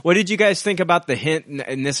before. What did you guys think about the hint?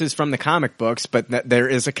 And this is from the comic books, but there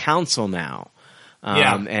is a council now.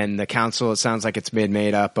 And the council, it sounds like it's been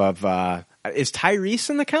made up of, is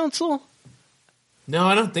Tyrese in the council? No,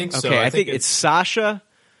 I don't think so. Okay, I think it's Sasha,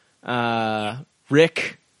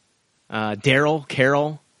 Rick, Daryl,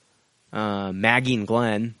 Carol, Maggie and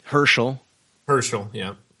Glenn, Herschel,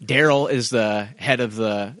 yeah. Daryl is the head of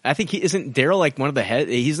the. I think isn't Daryl like one of the head?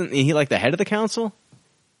 Isn't he like the head of the council?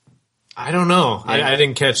 I don't know. Yeah. I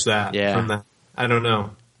didn't catch that. Yeah, from that. I don't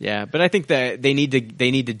know. Yeah, but I think that they need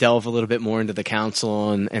to delve a little bit more into the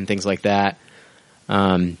council and things like that.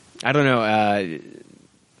 I don't know.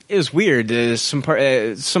 It was weird. Some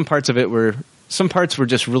parts were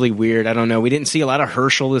just really weird. I don't know. We didn't see a lot of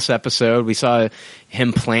Herschel this episode. We saw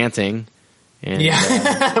him planting.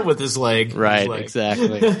 And, with his leg. Right,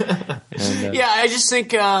 exactly. Yeah, I just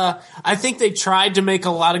think I think they tried to make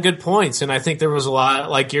a lot of good points, and I think there was a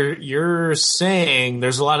lot, like you're saying,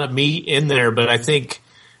 there's a lot of meat in there, but I think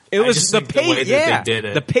it was the way that they did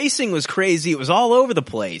it. The pacing was crazy. It was all over the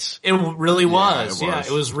place. It really was. Yeah,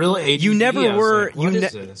 it was really ADD. You never were.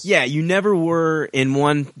 This? Yeah, you never were in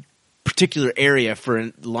one particular area for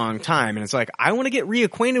a long time, and it's like I want to get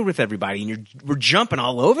reacquainted with everybody, and we're jumping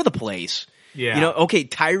all over the place. Yeah. Okay,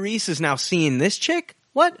 Tyrese is now seeing this chick.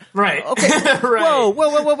 What? Right. Okay. Right.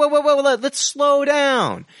 Whoa. Let's slow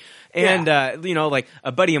down. And, like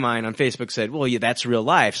a buddy of mine on Facebook said, well, yeah, that's real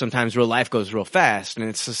life. Sometimes real life goes real fast. And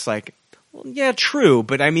it's just like, well, yeah, true.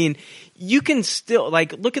 But I mean, you can still,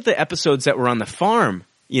 look at the episodes that were on the farm,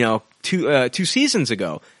 2 seasons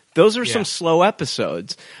ago. Those are some slow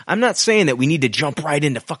episodes. I'm not saying that we need to jump right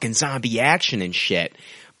into fucking zombie action and shit.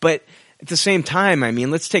 But at the same time, I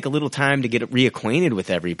mean, let's take a little time to get reacquainted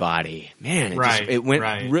with everybody. Man,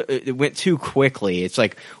 it went too quickly. It's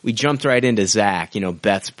like we jumped right into Zach,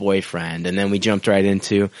 Beth's boyfriend, and then we jumped right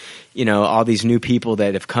into, all these new people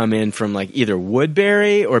that have come in from either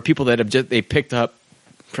Woodbury or people that they picked up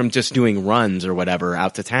from just doing runs or whatever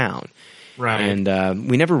out to town. Right.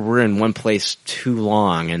 And we never were in one place too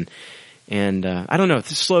long, and I don't know.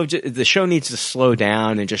 The show needs to slow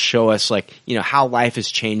down and just show us how life has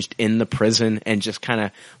changed in the prison, and just kind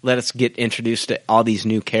of let us get introduced to all these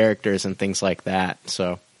new characters and things like that.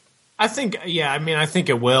 So, I think, I think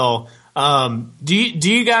it will. Do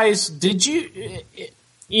you guys? Did you?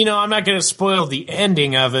 I'm not going to spoil the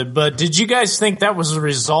ending of it, but did you guys think that was a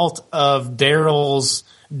result of Daryl's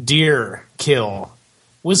deer kill?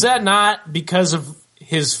 Was that not because of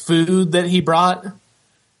his food that he brought?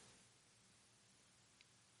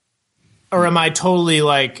 Or am I totally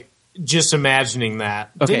just imagining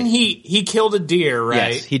that? Okay. Didn't he killed a deer,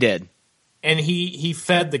 right? Yes, he did. And he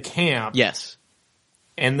fed the camp. Yes.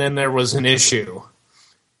 And then there was an issue.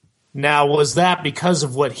 Now, was that because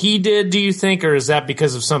of what he did, do you think, or is that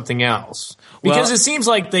because of something else? Because it seems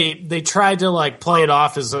like they tried to play it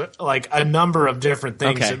off as a number of different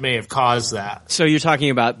things that may have caused that. So you're talking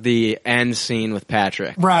about the end scene with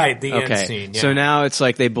Patrick, right? The end scene. Yeah. So now it's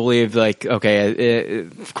they believe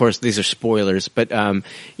of course these are spoilers, but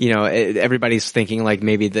everybody's thinking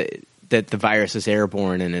maybe that the virus is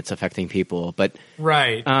airborne and it's affecting people, but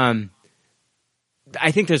right.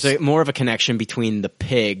 I think there's more of a connection between the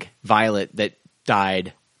pig, Violet, that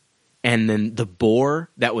died, and then the boar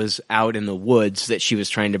that was out in the woods that she was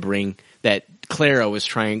trying to bring, that Clara was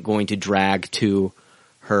going to drag to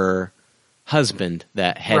her husband,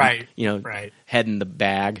 that head, head in the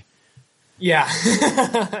bag. Yeah.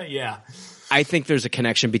 Yeah. I think there's a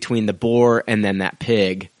connection between the boar and then that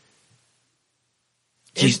pig.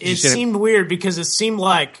 It seemed weird because it seemed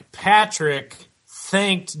like Patrick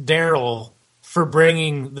thanked Daryl for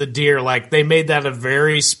bringing the deer. They made that a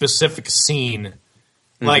very specific scene.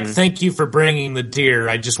 Thank you for bringing the deer.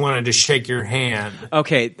 I just wanted to shake your hand.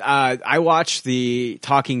 Okay, I watched the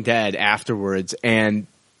Talking Dead afterwards, and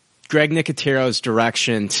Greg Nicotero's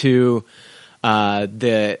direction to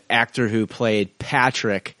the actor who played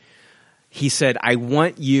Patrick, he said, I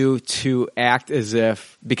want you to act as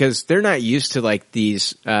if, because they're not used to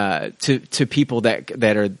these, to people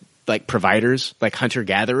that are providers,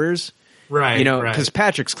 hunter-gatherers. Right. Because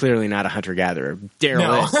Patrick's clearly not a hunter-gatherer.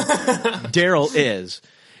 Daryl is.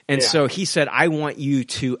 And so he said, I want you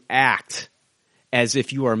to act as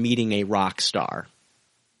if you are meeting a rock star.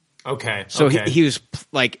 Okay. So he was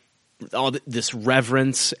all this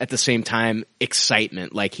reverence, at the same time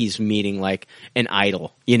excitement, he's meeting an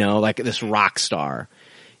idol, this rock star.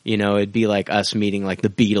 You know, it'd be like us meeting like the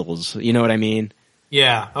Beatles. You know what I mean?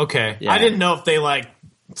 Yeah. Okay. Yeah. I didn't know if they like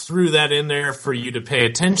threw that in there for you to pay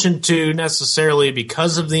attention to necessarily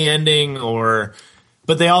because of the ending,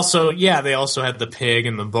 but they also had the pig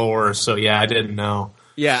and the boar. So yeah, I didn't know.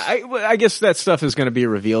 Yeah, I guess that stuff is going to be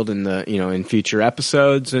revealed in future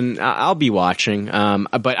episodes, and I'll be watching.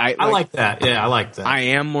 But I like that. Yeah, I like that. I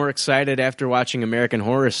am more excited after watching American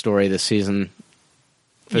Horror Story this season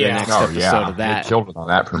for the next episode of that. They killed it on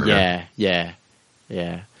that premiere.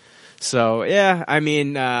 Yeah. So yeah, I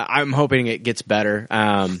mean, I'm hoping it gets better.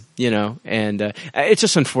 And it's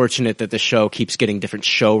just unfortunate that the show keeps getting different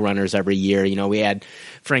showrunners every year. You know, we had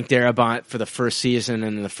Frank Darabont for the first season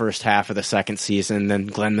and the first half of the second season. Then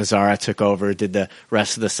Glenn Mazzara took over, did the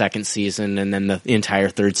rest of the second season, and then the entire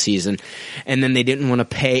third season. And then AMC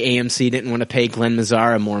didn't want to pay Glenn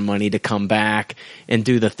Mazzara more money to come back and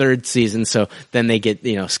do the third season. So then they get,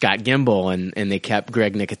 Scott Gimble and they kept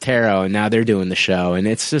Greg Nicotero, and now they're doing the show. And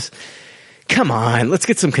it's just, come on, let's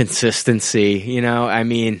get some consistency. I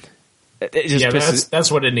mean, it just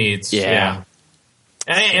that's what it needs. Yeah.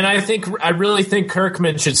 And I really think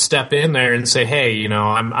Kirkman should step in there and say, hey,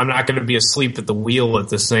 I'm not going to be asleep at the wheel with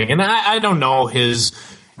this thing. And I don't know his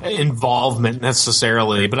involvement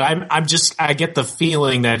necessarily, but I get the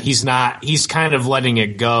feeling that he's kind of letting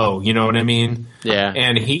it go. You know what I mean? Yeah.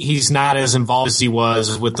 And he's not as involved as he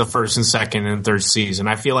was with the first and second and third season.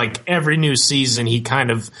 I feel like every new season he kind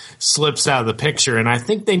of slips out of the picture, and I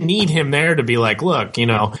think they need him there to be like, look,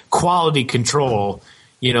 quality control.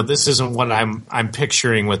 This isn't what I'm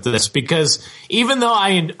picturing with this, because even though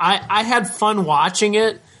I had fun watching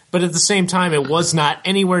it, but at the same time, it was not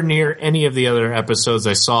anywhere near any of the other episodes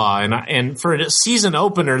I saw. And for a season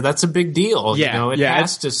opener, that's a big deal. Yeah, it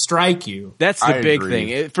has to strike you. That's the big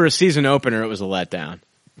thing. For a season opener, it was a letdown.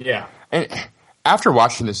 Yeah. And after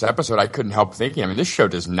watching this episode, I couldn't help thinking, this show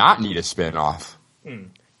does not need a spin-off.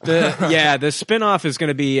 The spin-off is going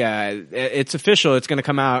to be, it's official. It's going to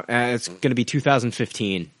come out. It's going to be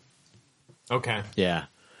 2015. Okay. Yeah.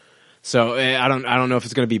 So I don't know if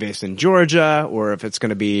it's going to be based in Georgia or if it's going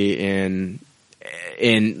to be in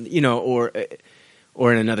or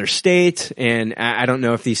in another state. And I don't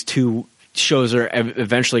know if these two shows are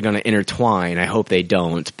eventually going to intertwine. I hope they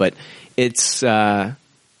don't. But it's I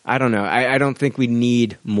don't know. I don't think we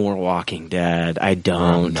need more Walking Dead. I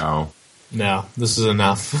don't. No, this is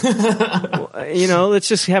enough. Let's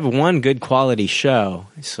just have one good quality show.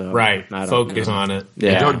 So right, focus on it.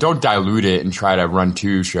 Yeah, don't dilute it and try to run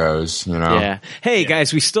two shows. Yeah. Hey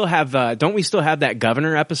guys, we still have. Don't we still have that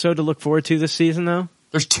Governor episode to look forward to this season though?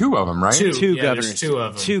 There's two of them, right? Two yeah, governors. Two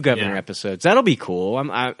of them. Two Governor episodes. That'll be cool.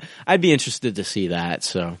 I'd be interested to see that.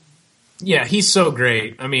 So. Yeah, he's so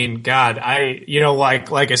great. I mean, God,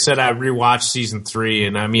 like I said, I rewatched season 3,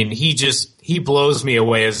 and I mean, he blows me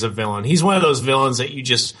away as a villain. He's one of those villains that you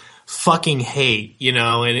just fucking hate,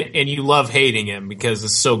 and you love hating him because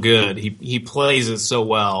it's so good. He plays it so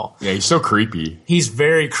well. Yeah, he's so creepy. He's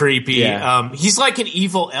very creepy. Yeah. He's like an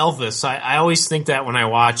evil Elvis. I always think that when I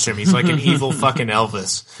watch him. He's like an evil fucking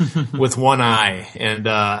Elvis with one eye. And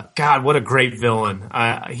God, what a great villain.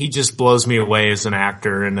 He just blows me away as an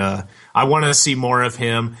actor, and I want to see more of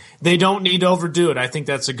him. They don't need to overdo it. I think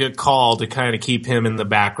that's a good call to kind of keep him in the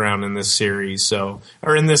background in this series. Or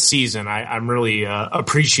in this season. I'm really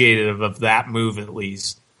appreciative of that move, at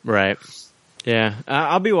least. Right. Yeah.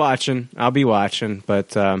 I'll be watching.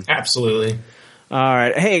 But absolutely. All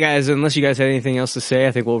right. Hey guys, unless you guys had anything else to say,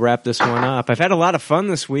 I think we'll wrap this one up. I've had a lot of fun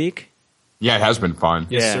this week. Yeah, it has been fun.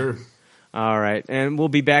 Yes, sir. All right, and we'll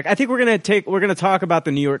be back. I think we're gonna talk about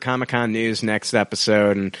the New York Comic Con news next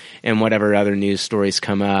episode, and whatever other news stories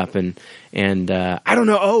come up, and I don't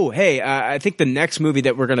know. Oh, hey, I think the next movie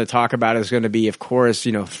that we're gonna talk about is going to be, of course,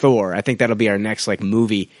 Thor. I think that'll be our next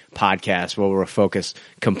movie podcast where we'll focus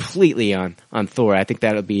completely on Thor. I think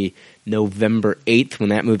that'll be November 8th when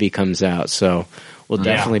that movie comes out. So. We'll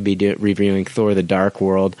definitely be reviewing Thor: The Dark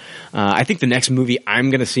World. I think the next movie I'm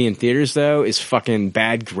going to see in theaters, though, is fucking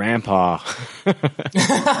Bad Grandpa.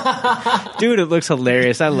 Dude, it looks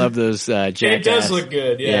hilarious. I love those Jackass. It does look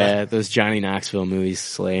good, yeah. Those Johnny Knoxville movies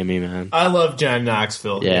slay me, man. I love John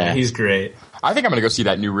Knoxville. Yeah, he's great. I think I'm going to go see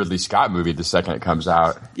that new Ridley Scott movie the second it comes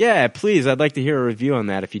out. Yeah, please. I'd like to hear a review on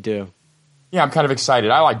that if you do. Yeah, I'm kind of excited.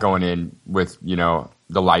 I like going in with,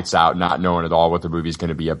 the lights out, not knowing at all what the movie's going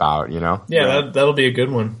to be about, Yeah, that'll be a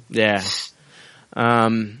good one. Yeah. I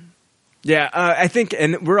think,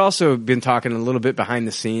 and we're also been talking a little bit behind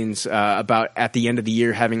the scenes about at the end of the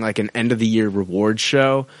year having an end of the year award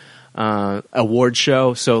show.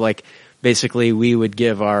 So basically we would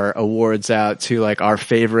give our awards out to our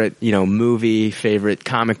favorite, movie, favorite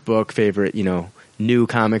comic book, favorite, new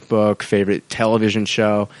comic book, favorite television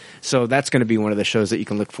show. So that's going to be one of the shows that you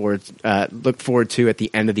can look forward to at the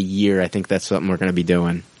end of the year. I think that's something we're going to be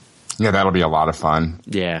doing. Yeah, that'll be a lot of fun.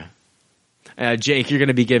 Yeah. Jake, you're going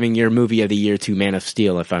to be giving your movie of the year to Man of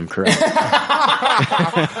Steel, if I'm correct.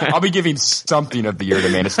 I'll be giving something of the year to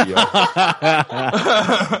Man of Steel.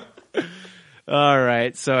 All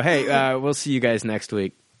right. So, hey, we'll see you guys next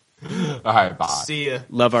week. All right, bye. See ya.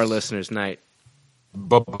 Love our listeners. Night.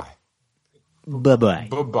 Bye-bye. Bye-bye.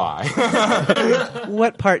 Bye-bye.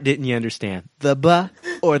 What part didn't you understand? The buh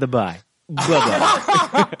or the bye?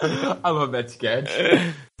 Bye-bye. I love that sketch.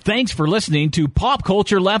 Thanks for listening to Pop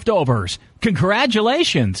Culture Leftovers.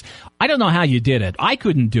 Congratulations. I don't know how you did it. I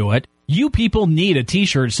couldn't do it. You people need a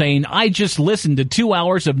t-shirt saying, I just listened to 2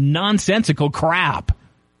 hours of nonsensical crap.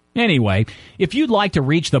 Anyway, if you'd like to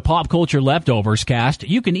reach the Pop Culture Leftovers cast,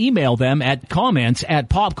 you can email them at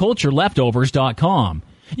comments@popcultureleftovers.com.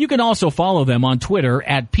 You can also follow them on Twitter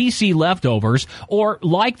at PC Leftovers or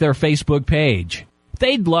like their Facebook page.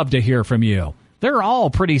 They'd love to hear from you. They're all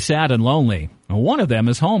pretty sad and lonely. One of them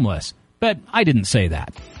is homeless, but I didn't say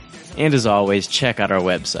that. And as always, check out our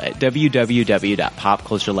website,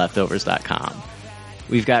 www.popcultureleftovers.com.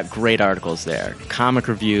 We've got great articles there. Comic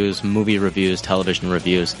reviews, movie reviews, television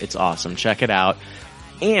reviews. It's awesome. Check it out.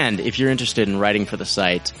 And if you're interested in writing for the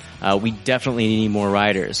site, we definitely need more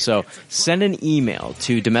writers. So send an email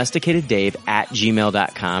to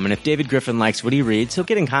domesticateddave@gmail.com. And if David Griffin likes what he reads, he'll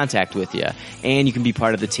get in contact with you. And you can be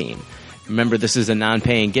part of the team. Remember, this is a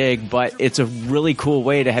non-paying gig, but it's a really cool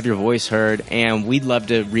way to have your voice heard. And we'd love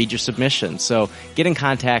to read your submissions. So get in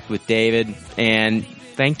contact with David. And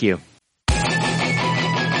thank you.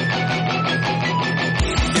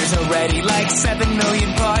 There's already like 7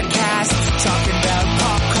 million podcasts talking about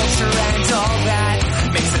pop culture and all that.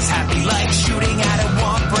 Makes us happy like shooting at a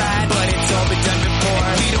womp rat, but it's all been done before.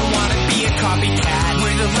 And we don't want to be a copycat.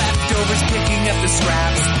 We're the leftovers picking up the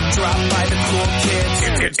scraps dropped by the cool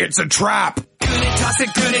kids. It's a trap. Good and toss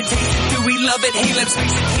it, good and taste it. Do we love it? Hey, let's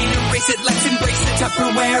face it, can't erase it. Let's embrace the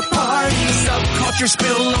Tupperware party. Subculture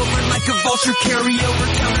spill over like a vulture. Carry over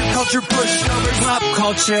counterculture, pushovers, pop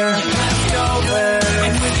culture leftovers.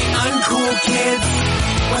 And with the uncool kids,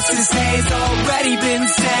 what's to say has already been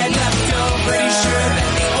said. Leftovers. Pretty sure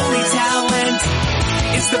that the only talent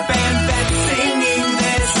is the band that's singing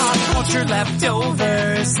this. Pop culture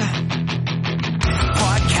leftovers.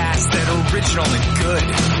 Podcasts that are original and good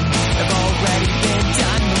have already been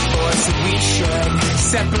done before, so we should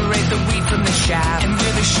separate the wheat from the chaff. And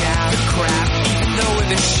we're the chaff, the crap, even though we're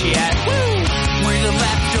the shit. Woo! We're the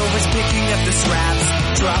leftovers picking up the scraps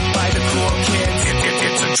dropped by the cool kids.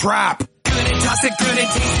 It's a trap. Good and toss it, good and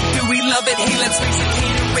taste it. Do we love it? Hey, let's face it,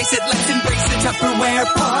 can't erase it. Let's embrace the Tupperware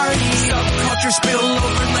party. Subculture spill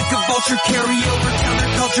over like a vulture. Carry over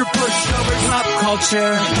counterculture, pushovers, pop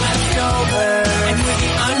culture leftovers. And with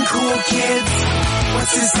the uncool kids,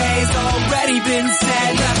 what's to say has already been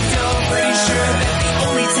said. Leftovers. Pretty sure that the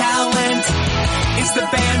only talent is the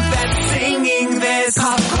band that's singing this.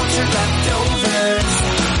 Pop culture leftovers.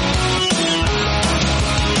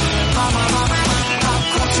 Pop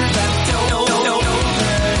culture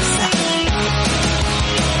leftovers.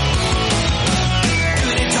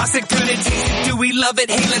 Good and toss it, good and taste it. Do we love it?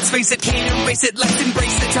 Hey, let's face it, can't erase it. Let's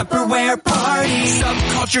embrace the Tupperware party.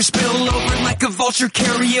 Subculture spill over like a vulture.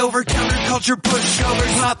 Carry over counterculture,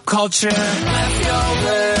 pushovers, pop culture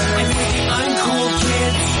leftovers. And with the uncool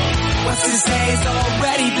kids, what's to say has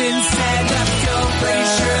already been said. Leftovers. Pretty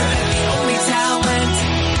sure that the only talent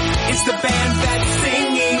is the band that's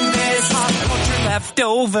singing this. Pop culture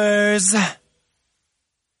leftovers.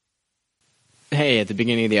 Hey, at the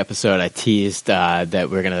beginning of the episode, I teased that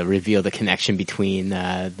we're going to reveal the connection between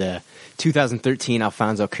the 2013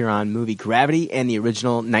 Alfonso Cuarón movie Gravity and the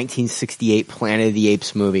original 1968 Planet of the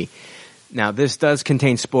Apes movie. Now, this does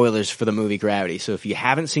contain spoilers for the movie Gravity, so if you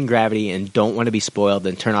haven't seen Gravity and don't want to be spoiled,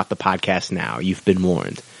 then turn off the podcast now. You've been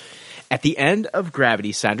warned. At the end of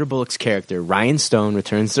Gravity, Sandra Bullock's character, Ryan Stone,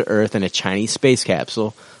 returns to Earth in a Chinese space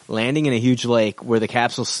capsule, landing in a huge lake where the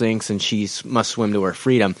capsule sinks and she must swim to her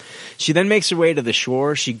freedom. She then makes her way to the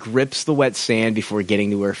shore. She grips the wet sand before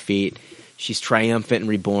getting to her feet. She's triumphant and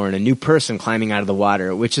reborn, a new person climbing out of the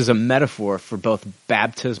water, which is a metaphor for both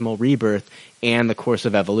baptismal rebirth and the course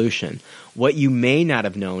of evolution. What you may not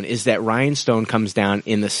have known is that Ryan Stone comes down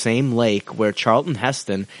in the same lake where Charlton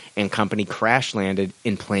Heston and company crash landed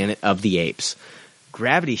in Planet of the Apes.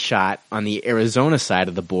 Gravity shot on the Arizona side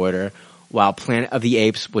of the border, while Planet of the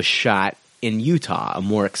Apes was shot in Utah, a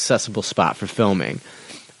more accessible spot for filming.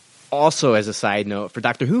 Also, as a side note, for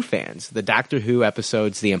Doctor Who fans, the Doctor Who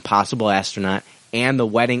episodes The Impossible Astronaut and The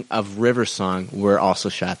Wedding of River Song were also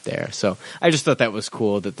shot there. So I just thought that was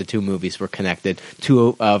cool that the two movies were connected.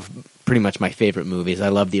 Two of pretty much my favorite movies. I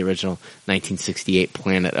love the original 1968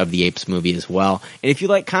 Planet of the Apes movie as well. And if you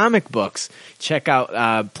like comic books, check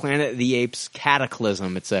out Planet of the Apes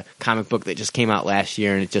Cataclysm. It's a comic book that just came out last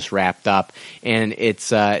year and it just wrapped up. And it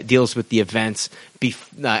deals with the events,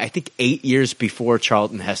 I think 8 years before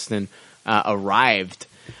Charlton Heston arrived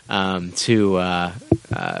to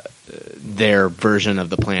their version of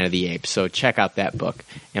the Planet of the Apes. So check out that book.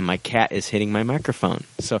 And my cat is hitting my microphone.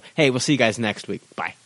 So, hey, we'll see you guys next week. Bye.